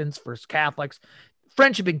 Protestants versus Catholics.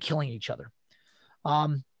 French have been killing each other.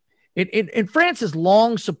 And France has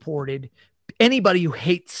long supported anybody who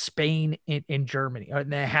hates Spain in Germany or in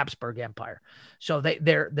the Habsburg Empire. So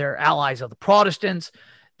they're allies of the Protestants.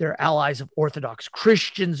 They're allies of Orthodox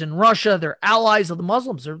Christians in Russia. They're allies of the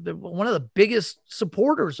Muslims. They're one of the biggest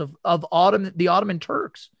supporters of the Ottoman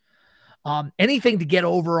Turks. Anything to get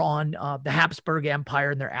over on the Habsburg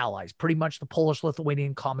Empire and their allies, pretty much the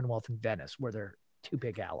Polish-Lithuanian Commonwealth in Venice, where they're two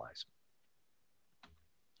big allies.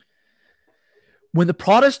 When the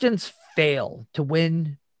Protestants fail to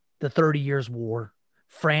win the 30 Years' War,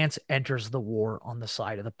 France enters the war on the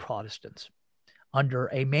side of the Protestants. under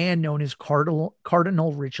a man known as Cardinal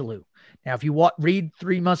Richelieu. Now, if you read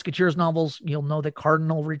Three Musketeers novels, you'll know that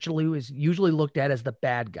Cardinal Richelieu is usually looked at as the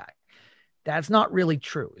bad guy. That's not really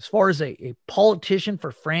true. As far as a politician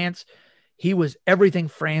for France, he was everything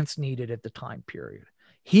France needed at the time period.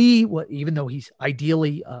 He was, even though he's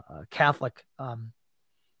ideally a Catholic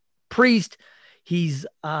priest, he's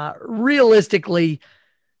realistically,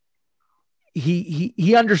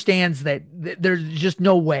 he understands that there's just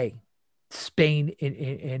no way Spain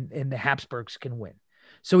and the Habsburgs can win.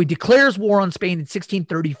 So he declares war on Spain in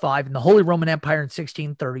 1635 and the Holy Roman Empire in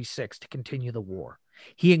 1636 to continue the war.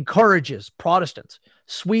 He encourages Protestants,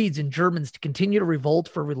 Swedes, and Germans to continue to revolt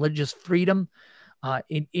for religious freedom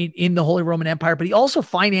in the Holy Roman Empire, but he also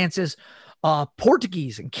finances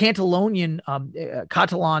Portuguese and Catalan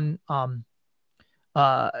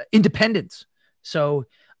independence. So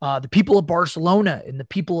the people of Barcelona and the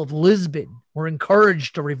people of Lisbon were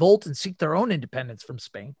encouraged to revolt and seek their own independence from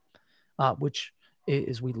Spain, which,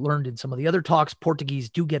 as we learned in some of the other talks, Portuguese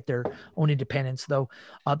do get their own independence, though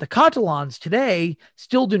the Catalans today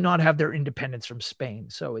still do not have their independence from Spain.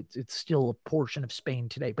 So it's still a portion of Spain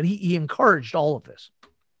today. But he encouraged all of this.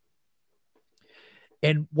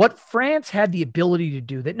 And what France had the ability to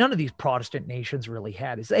do that none of these Protestant nations really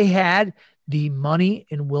had is they had the money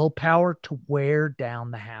and willpower to wear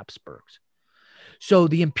down the Habsburgs. So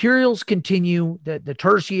the Imperials continue, the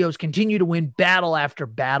Tercios continue to win battle after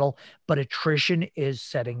battle, but attrition is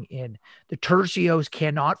setting in. The Tercios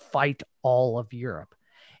cannot fight all of Europe.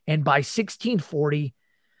 And by 1640,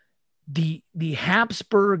 the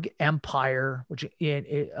Habsburg Empire, which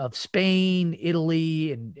of Spain,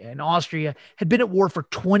 Italy, and Austria, had been at war for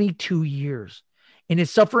 22 years and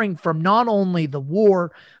is suffering from not only the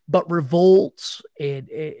war, but revolts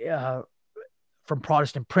from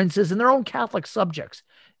Protestant princes and their own Catholic subjects.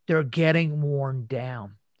 They're getting worn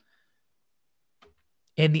down.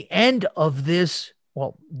 And the end of this,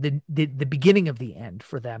 well, the beginning of the end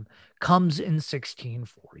for them comes in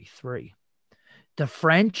 1643. The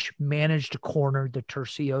French managed to corner the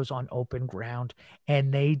Tercios on open ground,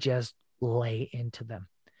 and they just lay into them.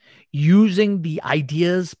 Using the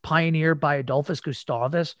ideas pioneered by Adolphus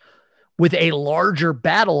Gustavus with a larger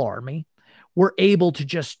battle army, were able to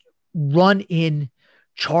just run in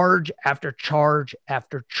charge after charge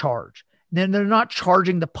after charge. Then they're not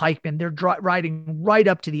charging the pikemen. They're riding right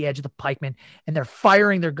up to the edge of the pikemen, and they're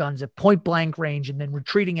firing their guns at point blank range and then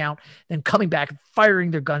retreating out, then coming back and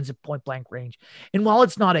firing their guns at point blank range. And while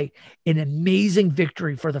it's not an amazing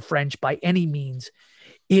victory for the French by any means,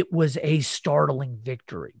 it was a startling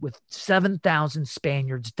victory with 7,000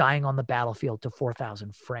 Spaniards dying on the battlefield to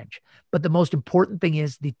 4,000 French. But the most important thing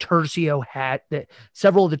is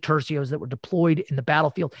several of the Tercios that were deployed in the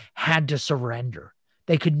battlefield had to surrender.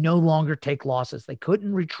 They could no longer take losses. They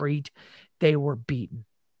couldn't retreat. They were beaten.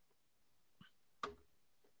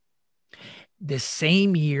 The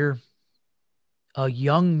same year, a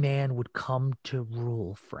young man would come to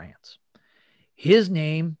rule France. His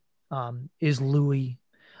name is Louis,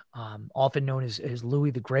 often known as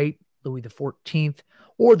Louis the Great, Louis the 14th,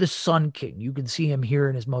 or the Sun King. You can see him here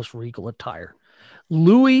in his most regal attire.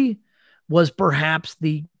 Louis was perhaps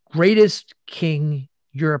the greatest king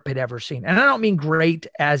Europe had ever seen. And I don't mean great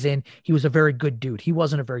as in he was a very good dude. He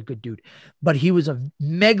wasn't a very good dude, but he was a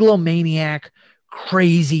megalomaniac,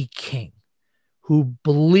 crazy king who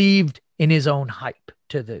believed in his own hype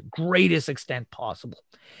to the greatest extent possible.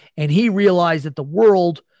 And he realized that the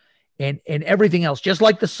world and everything else, just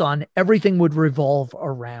like the sun, everything would revolve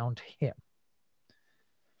around him.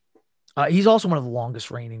 He's also one of the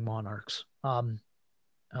longest reigning monarchs.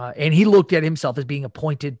 And he looked at himself as being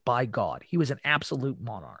appointed by God. He was an absolute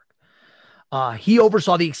monarch. He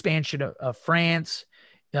oversaw the expansion of France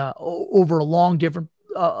over a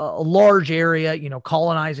large area,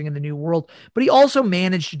 colonizing in the New World. But he also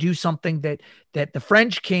managed to do something that the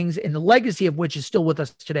French kings, and the legacy of which is still with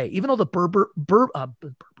us today, even though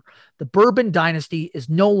the Bourbon dynasty is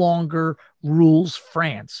no longer rules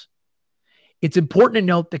France. It's important to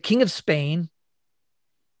note the King of Spain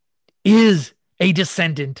is a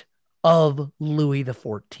descendant of Louis the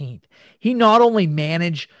 14th. He not only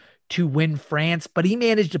managed to win France, but he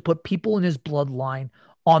managed to put people in his bloodline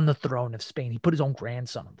on the throne of Spain. He put his own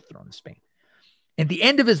grandson on the throne of Spain. At the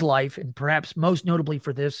end of his life, and perhaps most notably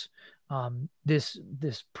for this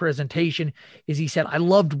presentation, is he said, "I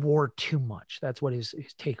loved war too much." That's what his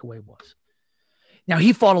takeaway was. Now,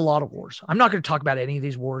 he fought a lot of wars. I'm not going to talk about any of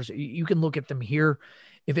these wars. You can look at them here.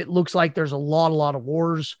 If it looks like there's a lot of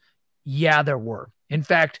wars, yeah, there were. In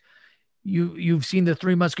fact, You've seen the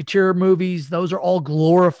Three Musketeer movies. Those are all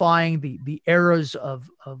glorifying the eras of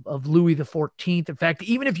Louis XIV. In fact,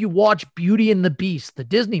 even if you watch Beauty and the Beast, the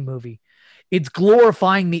Disney movie, it's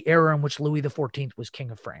glorifying the era in which Louis XIV was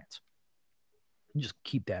king of France. Just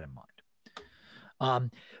keep that in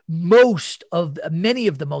mind. Many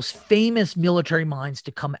of the most famous military minds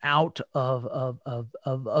to come out of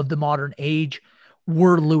the modern age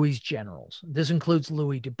were Louis's generals. This includes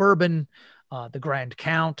Louis de Bourbon, the Grand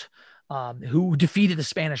Count, who defeated the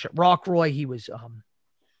Spanish at Rocroi. He was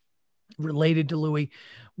related to Louis.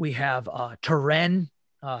 We have Turenne,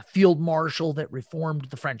 field marshal that reformed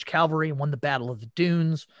the French cavalry and won the Battle of the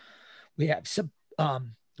Dunes. We have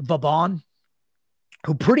Vauban,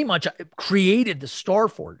 who pretty much created the Star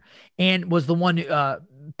Fort and was the one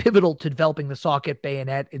pivotal to developing the socket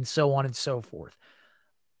bayonet and so on and so forth.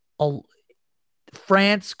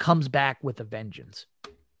 France comes back with a vengeance.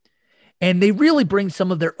 And they really bring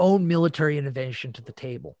some of their own military innovation to the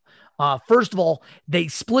table. First of all, they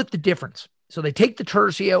split the difference. So they take the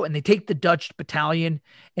tercio and they take the Dutch battalion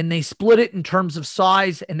and they split it in terms of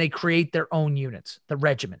size and they create their own units, the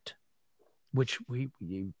regiment, which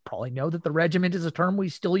you probably know that the regiment is a term we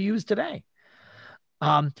still use today.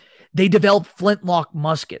 They developed flintlock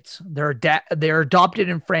muskets. They're adopted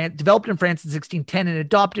in France, developed in France in 1610 and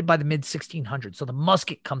adopted by the mid 1600s. So the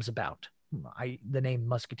musket comes about, the name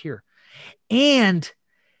musketeer. And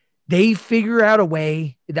they figure out a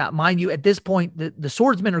way that, mind you, at this point, the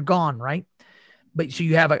swordsmen are gone, right? But so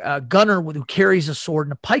you have a gunner who carries a sword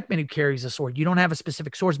and a pikeman who carries a sword. You don't have a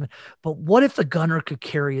specific swordsman. But what if the gunner could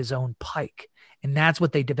carry his own pike? And that's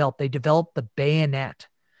what they developed. They developed the bayonet.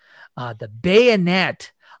 The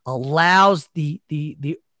bayonet allows the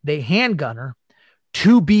hand gunner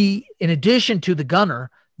to be, in addition to the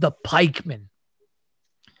gunner, the pikeman.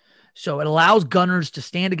 So it allows gunners to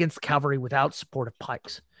stand against the cavalry without support of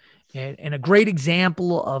pikes. And a great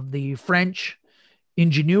example of the French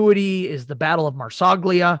ingenuity is the Battle of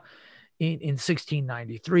Marsaglia in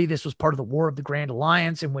 1693. This was part of the War of the Grand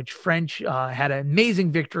Alliance, in which French had an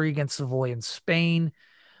amazing victory against Savoy and Spain.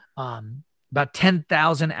 About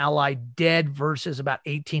 10,000 Allied dead versus about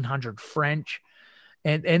 1,800 French.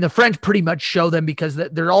 And the French pretty much show them because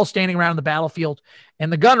they're all standing around the battlefield,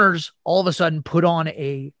 and the gunners all of a sudden put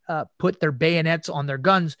their bayonets on their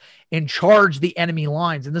guns and charge the enemy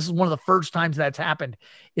lines. And this is one of the first times that's happened,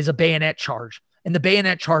 is a bayonet charge. And the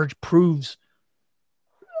bayonet charge proves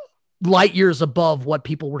light years above what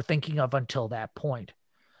people were thinking of until that point.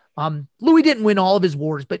 Louis didn't win all of his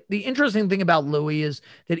wars, but the interesting thing about Louis is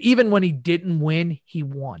that even when he didn't win, he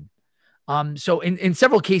won. So in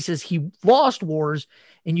several cases, he lost wars,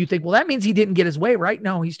 and you think, well, that means he didn't get his way, right?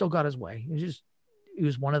 No, he still got his way. He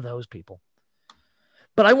was one of those people.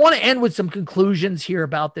 But I want to end with some conclusions here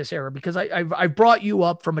about this era, because I've brought you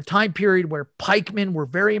up from a time period where pikemen were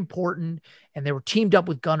very important and they were teamed up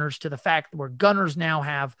with gunners to the fact where gunners now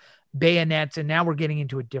have bayonets, and now we're getting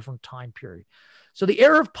into a different time period. So the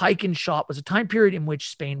era of pike and shot was a time period in which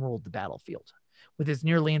Spain ruled the battlefield with its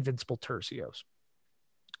nearly invincible tercios.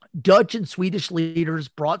 Dutch and Swedish leaders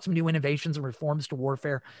brought some new innovations and reforms to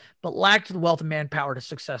warfare, but lacked the wealth and manpower to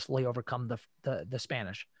successfully overcome the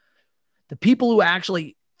Spanish. The people who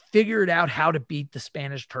actually figured out how to beat the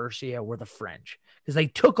Spanish tercio were the French, because they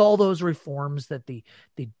took all those reforms that the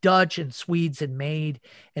Dutch and Swedes had made,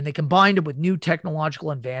 and they combined it with new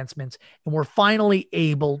technological advancements, and were finally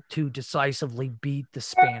able to decisively beat the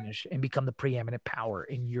Spanish and become the preeminent power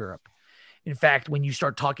in Europe. In fact, when you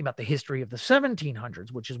start talking about the history of the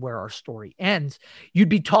 1700s, which is where our story ends, you'd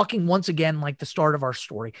be talking once again like the start of our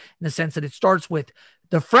story, in the sense that it starts with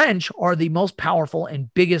the French are the most powerful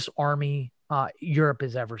and biggest army Europe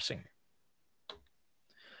has ever seen.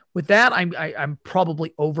 With that, I'm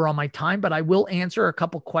probably over on my time, but I will answer a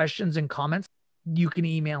couple questions and comments. You can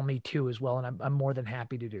email me too as well, and I'm more than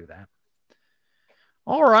happy to do that.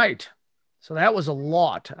 All right. So that was a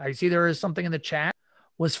lot. I see there is something in the chat.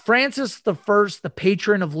 Was Francis I the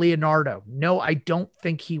patron of Leonardo? No, I don't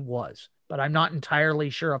think he was, but I'm not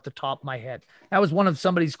entirely sure off the top of my head. That was one of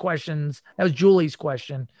somebody's questions. That was Julie's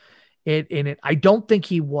question. I don't think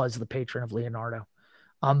he was the patron of Leonardo,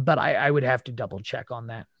 but I would have to double check on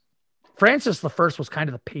that. Francis I was kind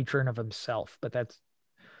of the patron of himself, but that's,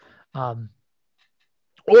 or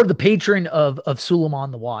the patron of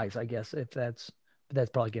Suleiman the Wise, I guess, if that's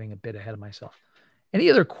probably getting a bit ahead of myself. Any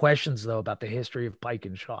other questions, though, about the history of pike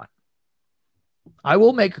and shot? I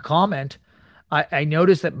will make a comment. I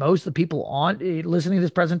noticed that most of the people listening to this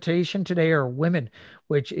presentation today are women,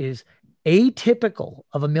 which is atypical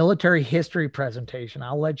of a military history presentation.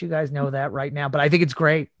 I'll let you guys know that right now, but I think it's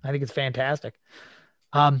great. I think it's fantastic.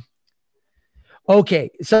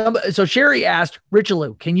 Okay. So Sherry asked,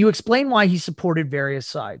 Richelieu, can you explain why he supported various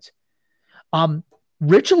sides? Um,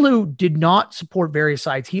 Richelieu did not support various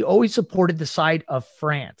sides. He always supported the side of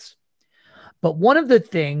France. But one of the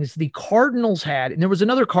things the cardinals had, and there was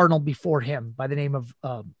another cardinal before him by the name of,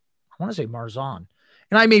 I want to say Marzon,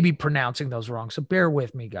 and I may be pronouncing those wrong, so bear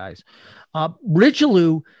with me, guys.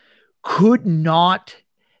 Richelieu could not,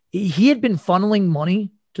 he had been funneling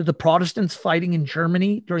money to the Protestants fighting in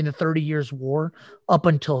Germany during the 30 Years' War up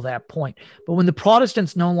until that point. But when the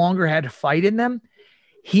Protestants no longer had to fight in them,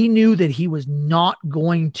 he knew that he was not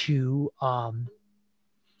going to,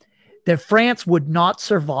 that France would not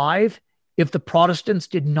survive if the Protestants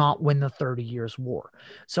did not win the 30 Years' War.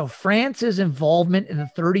 So France's involvement in the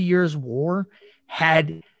 30 Years' War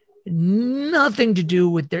had nothing to do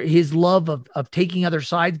with his love of taking other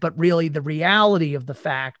sides, but really the reality of the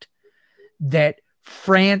fact that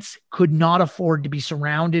France could not afford to be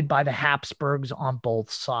surrounded by the Habsburgs on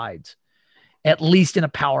both sides, at least in a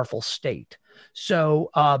powerful state.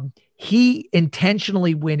 So he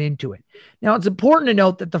intentionally went into it. Now, it's important to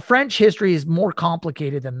note that the French history is more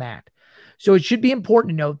complicated than that. So it should be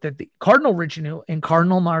important to note that the Cardinal Richelieu and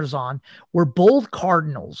Cardinal Marzon were both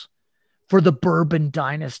cardinals for the Bourbon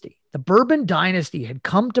dynasty. The Bourbon dynasty had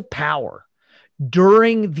come to power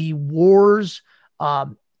during the wars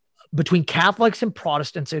between Catholics and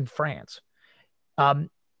Protestants in France.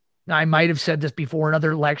 I might have said this before in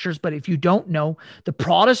other lectures, but if you don't know, the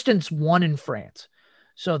Protestants won in France.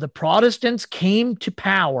 So the Protestants came to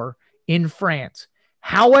power in France.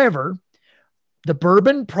 However, the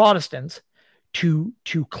Bourbon Protestants, to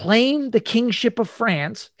claim the kingship of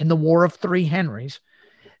France in the War of Three Henries,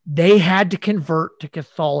 they had to convert to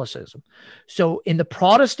Catholicism. So in the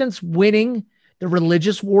Protestants winning the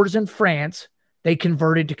religious wars in France, they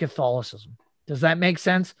converted to Catholicism. Does that make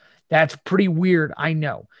sense? That's pretty weird, I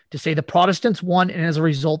know, to say the Protestants won and as a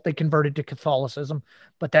result they converted to Catholicism,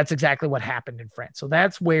 but that's exactly what happened in France. So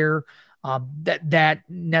that's where that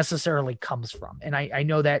necessarily comes from. And I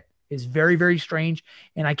know that is very, very strange,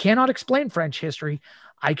 and I cannot explain French history.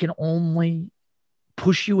 I can only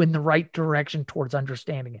push you in the right direction towards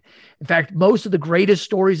understanding it. In fact, most of the greatest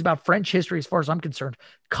stories about French history, as far as I'm concerned,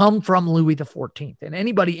 come from Louis XIV. And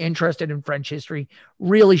anybody interested in French history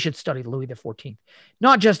really should study Louis XIV,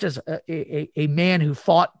 not just as a man who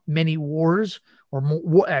fought many wars, or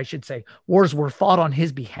more, I should say, wars were fought on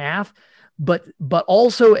his behalf, but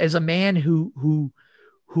also as a man who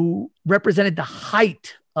represented the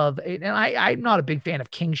height of, and I'm not a big fan of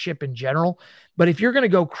kingship in general, but if you're going to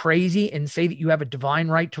go crazy and say that you have a divine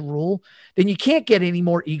right to rule, then you can't get any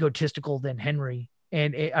more egotistical than Henry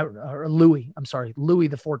or Louis. I'm sorry, Louis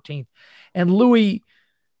XIV. And Louis,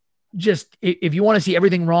 just, if you want to see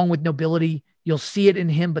everything wrong with nobility, you'll see it in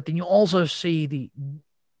him, but then you also see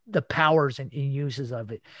the powers and uses of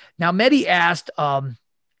it. Now, Mehdi asked,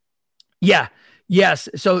 yes.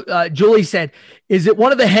 So Julie said, is it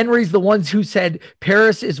one of the Henrys, the ones who said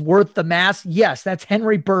Paris is worth the mass? Yes, that's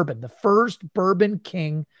Henry Bourbon, the first Bourbon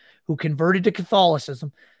king who converted to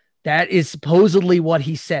Catholicism. That is supposedly what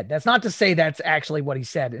he said. That's not to say that's actually what he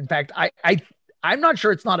said. In fact, I'm not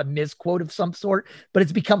sure it's not a misquote of some sort, but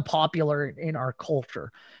it's become popular in our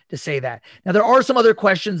culture to say that. Now, there are some other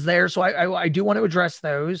questions there, so I do want to address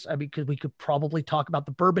those because we could probably talk about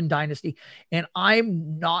the Bourbon dynasty, and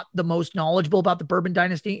I'm not the most knowledgeable about the Bourbon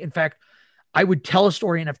dynasty. In fact, I would tell a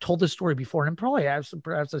story, and I've told this story before, and probably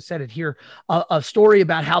perhaps I said it here, a story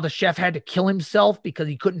about how the chef had to kill himself because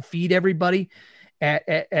he couldn't feed everybody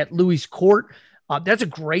at Louis's court. That's a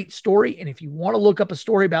great story. And if you want to look up a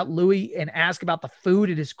story about Louis and ask about the food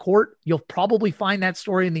at his court, you'll probably find that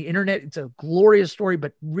story in the internet. It's a glorious story,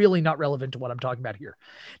 but really not relevant to what I'm talking about here.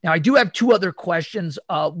 Now, I do have two other questions.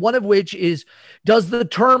 One of which is, does the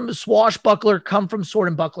term swashbuckler come from sword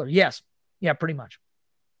and buckler? Yes. Yeah, pretty much.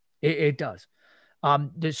 It does.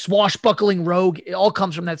 The swashbuckling rogue, it all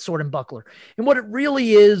comes from that sword and buckler. And what it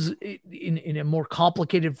really is in a more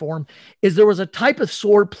complicated form is there was a type of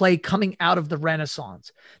sword play coming out of the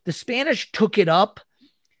Renaissance. The Spanish took it up,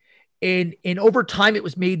 and over time it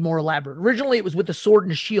was made more elaborate. Originally it was with a sword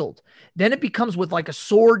and a shield. Then it becomes with like a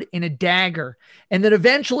sword and a dagger. And then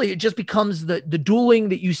eventually it just becomes the dueling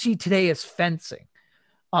that you see today as fencing.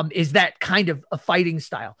 Is that kind of a fighting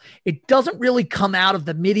style. It doesn't really come out of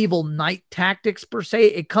the medieval knight tactics per se.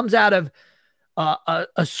 It comes out of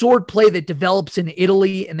a sword play that develops in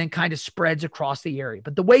Italy and then kind of spreads across the area.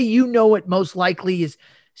 But the way you know it most likely is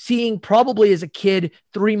seeing, probably as a kid,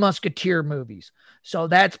 Three Musketeer movies. So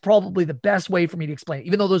that's probably the best way for me to explain it,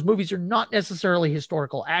 even though those movies are not necessarily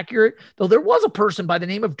historical accurate, though there was a person by the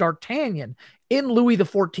name of D'Artagnan in Louis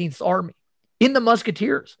XIV's army, in the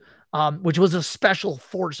Musketeers. which was a special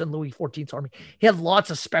force in Louis XIV's army. He had lots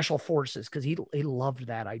of special forces because he loved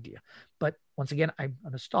that idea. But once again, I'm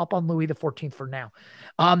going to stop on Louis XIV for now.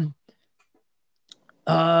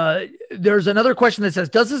 There's another question that says,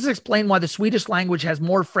 does this explain why the Swedish language has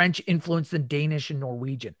more French influence than Danish and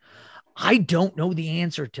Norwegian? I don't know the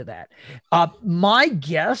answer to that. My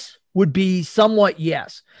guess would be somewhat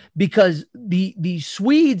yes, because the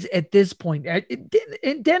Swedes at this point,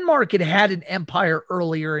 in Denmark, it had an empire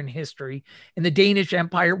earlier in history, and the Danish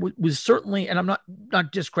Empire was certainly, and I'm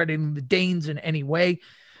not discrediting the Danes in any way,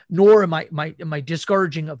 nor am I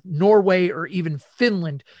discouraging of Norway or even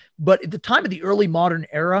Finland. But at the time of the early modern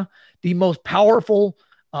era, the most powerful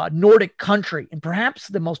Nordic country, and perhaps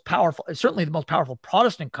certainly the most powerful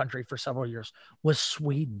Protestant country for several years, was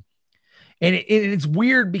Sweden. And it's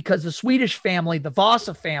weird because the Swedish family, the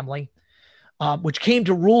Vasa family, which came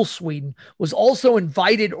to rule Sweden, was also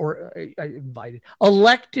elected to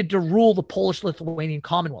rule the Polish-Lithuanian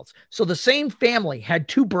Commonwealths. So the same family had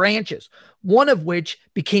two branches, one of which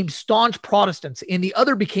became staunch Protestants and the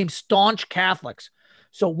other became staunch Catholics.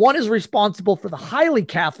 So one is responsible for the highly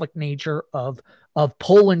Catholic nature of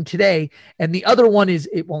Poland today, and the other one is,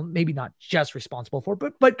 maybe not just responsible for,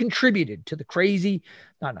 but contributed to the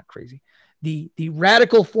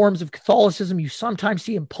radical forms of Catholicism you sometimes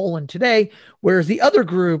see in Poland today, whereas the other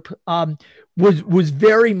group was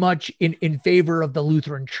very much in favor of the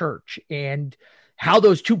Lutheran Church. And how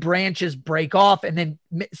those two branches break off and then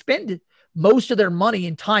spend most of their money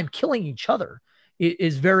and time killing each other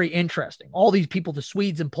is very interesting. All these people, the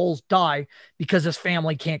Swedes and Poles, die because this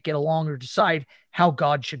family can't get along or decide how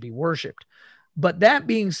God should be worshipped. But that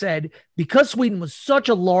being said, because Sweden was such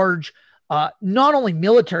a large not only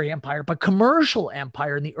military empire, but commercial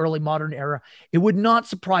empire in the early modern era, it would not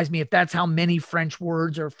surprise me if that's how many French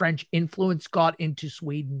words or French influence got into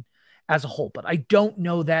Sweden as a whole. But I don't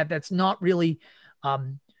know that. That's not really,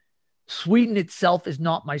 Sweden itself is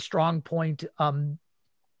not my strong point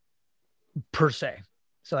per se.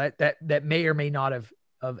 So that may or may not have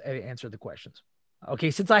answered the questions.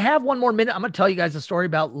 Okay, since I have one more minute, I'm going to tell you guys a story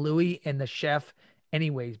about Louis and the chef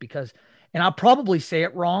anyways, and I'll probably say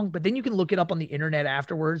it wrong, but then you can look it up on the internet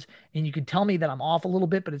afterwards and you can tell me that I'm off a little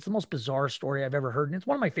bit, but it's the most bizarre story I've ever heard. And it's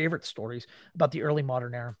one of my favorite stories about the early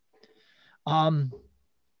modern era.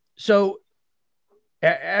 So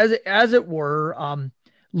as it were,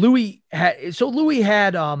 Louis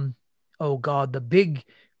had the big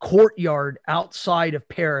courtyard outside of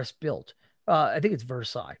Paris built. I think it's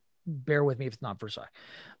Versailles. Bear with me if it's not Versailles.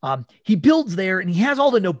 He builds there and he has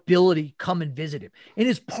all the nobility come and visit him. And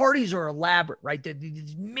his parties are elaborate, right?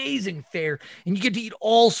 This amazing fare, and you get to eat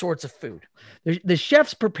all sorts of food. The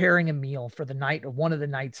chef's preparing a meal for the night, or one of the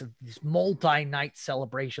nights of this multi-night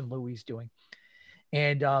celebration Louis is doing.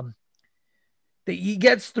 And he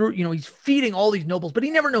gets through, he's feeding all these nobles, but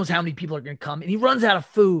he never knows how many people are going to come. And he runs out of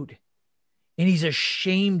food and he's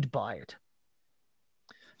ashamed by it.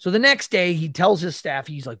 So the next day he tells his staff,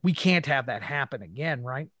 he's like, we can't have that happen again,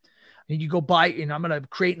 right? I need you to go buy, and I'm going to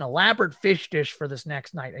create an elaborate fish dish for this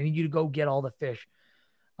next night. I need you to go get all the fish.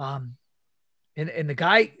 And the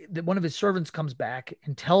guy, one of his servants comes back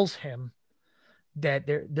and tells him that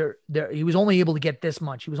he was only able to get this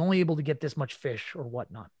much. He was only able to get this much fish or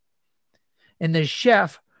whatnot. And the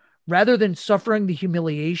chef, rather than suffering the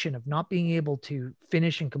humiliation of not being able to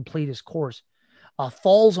finish and complete his course,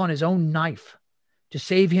 falls on his own knife to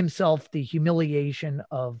save himself the humiliation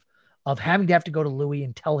of having to have to go to Louis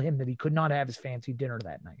and tell him that he could not have his fancy dinner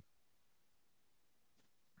that night.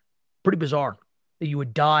 Pretty bizarre that you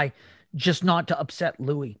would die just not to upset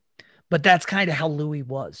Louis. But that's kind of how Louis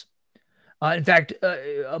was. In fact,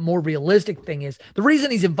 a more realistic thing is the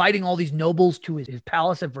reason he's inviting all these nobles to his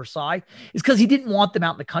palace at Versailles is because he didn't want them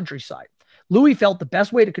out in the countryside. Louis felt the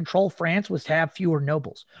best way to control France was to have fewer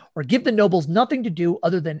nobles, or give the nobles nothing to do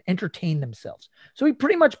other than entertain themselves. So he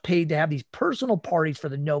pretty much paid to have these personal parties for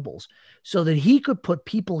the nobles so that he could put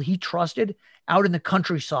people he trusted out in the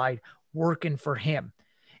countryside working for him.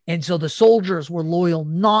 And so the soldiers were loyal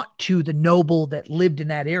not to the noble that lived in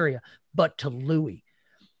that area, but to Louis.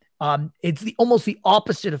 It's almost the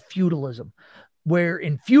opposite of feudalism, where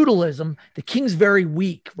in feudalism, the king's very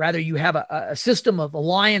weak. Rather, you have a system of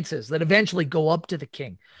alliances that eventually go up to the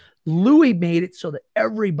king. Louis made it so that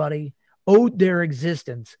everybody owed their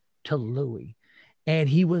existence to Louis. And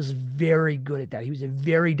he was very good at that. He was a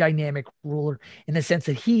very dynamic ruler in the sense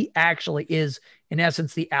that he actually is, in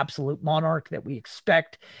essence, the absolute monarch that we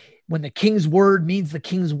expect. When the king's word means the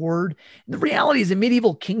king's word. And the reality is in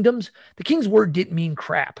medieval kingdoms, the king's word didn't mean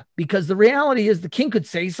crap, because the reality is the king could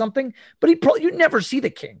say something, but you'd never see the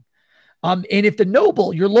king. And if the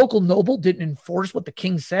noble, your local noble, didn't enforce what the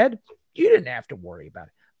king said, you didn't have to worry about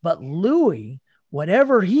it. But Louis,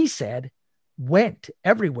 whatever he said, went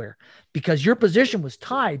everywhere because your position was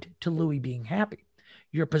tied to Louis being happy.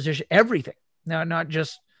 Your position, everything. Now, not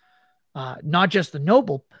just the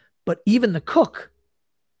noble, but even the cook.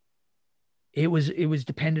 It was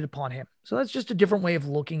dependent upon him. So that's just a different way of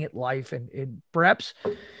looking at life. And perhaps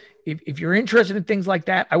if you're interested in things like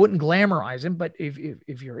that, I wouldn't glamorize him, but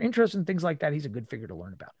if you're interested in things like that, he's a good figure to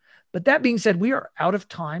learn about. But that being said, we are out of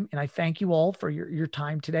time, and I thank you all for your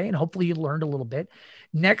time today, and hopefully you learned a little bit.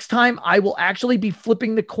 Next time, I will actually be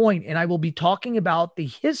flipping the coin, and I will be talking about the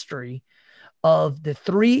history of the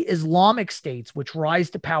 3 Islamic states which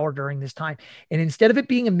rise to power during this time. And instead of it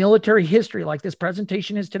being a military history like this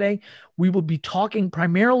presentation is today, we will be talking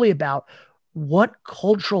primarily about what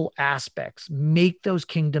cultural aspects make those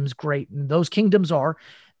kingdoms great. And those kingdoms are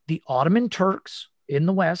the Ottoman Turks in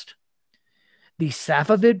the West, the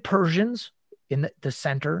Safavid Persians in the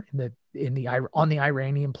center, on the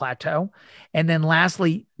Iranian plateau, and then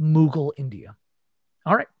lastly, Mughal India.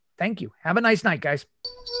 All right. Thank you. Have a nice night, guys.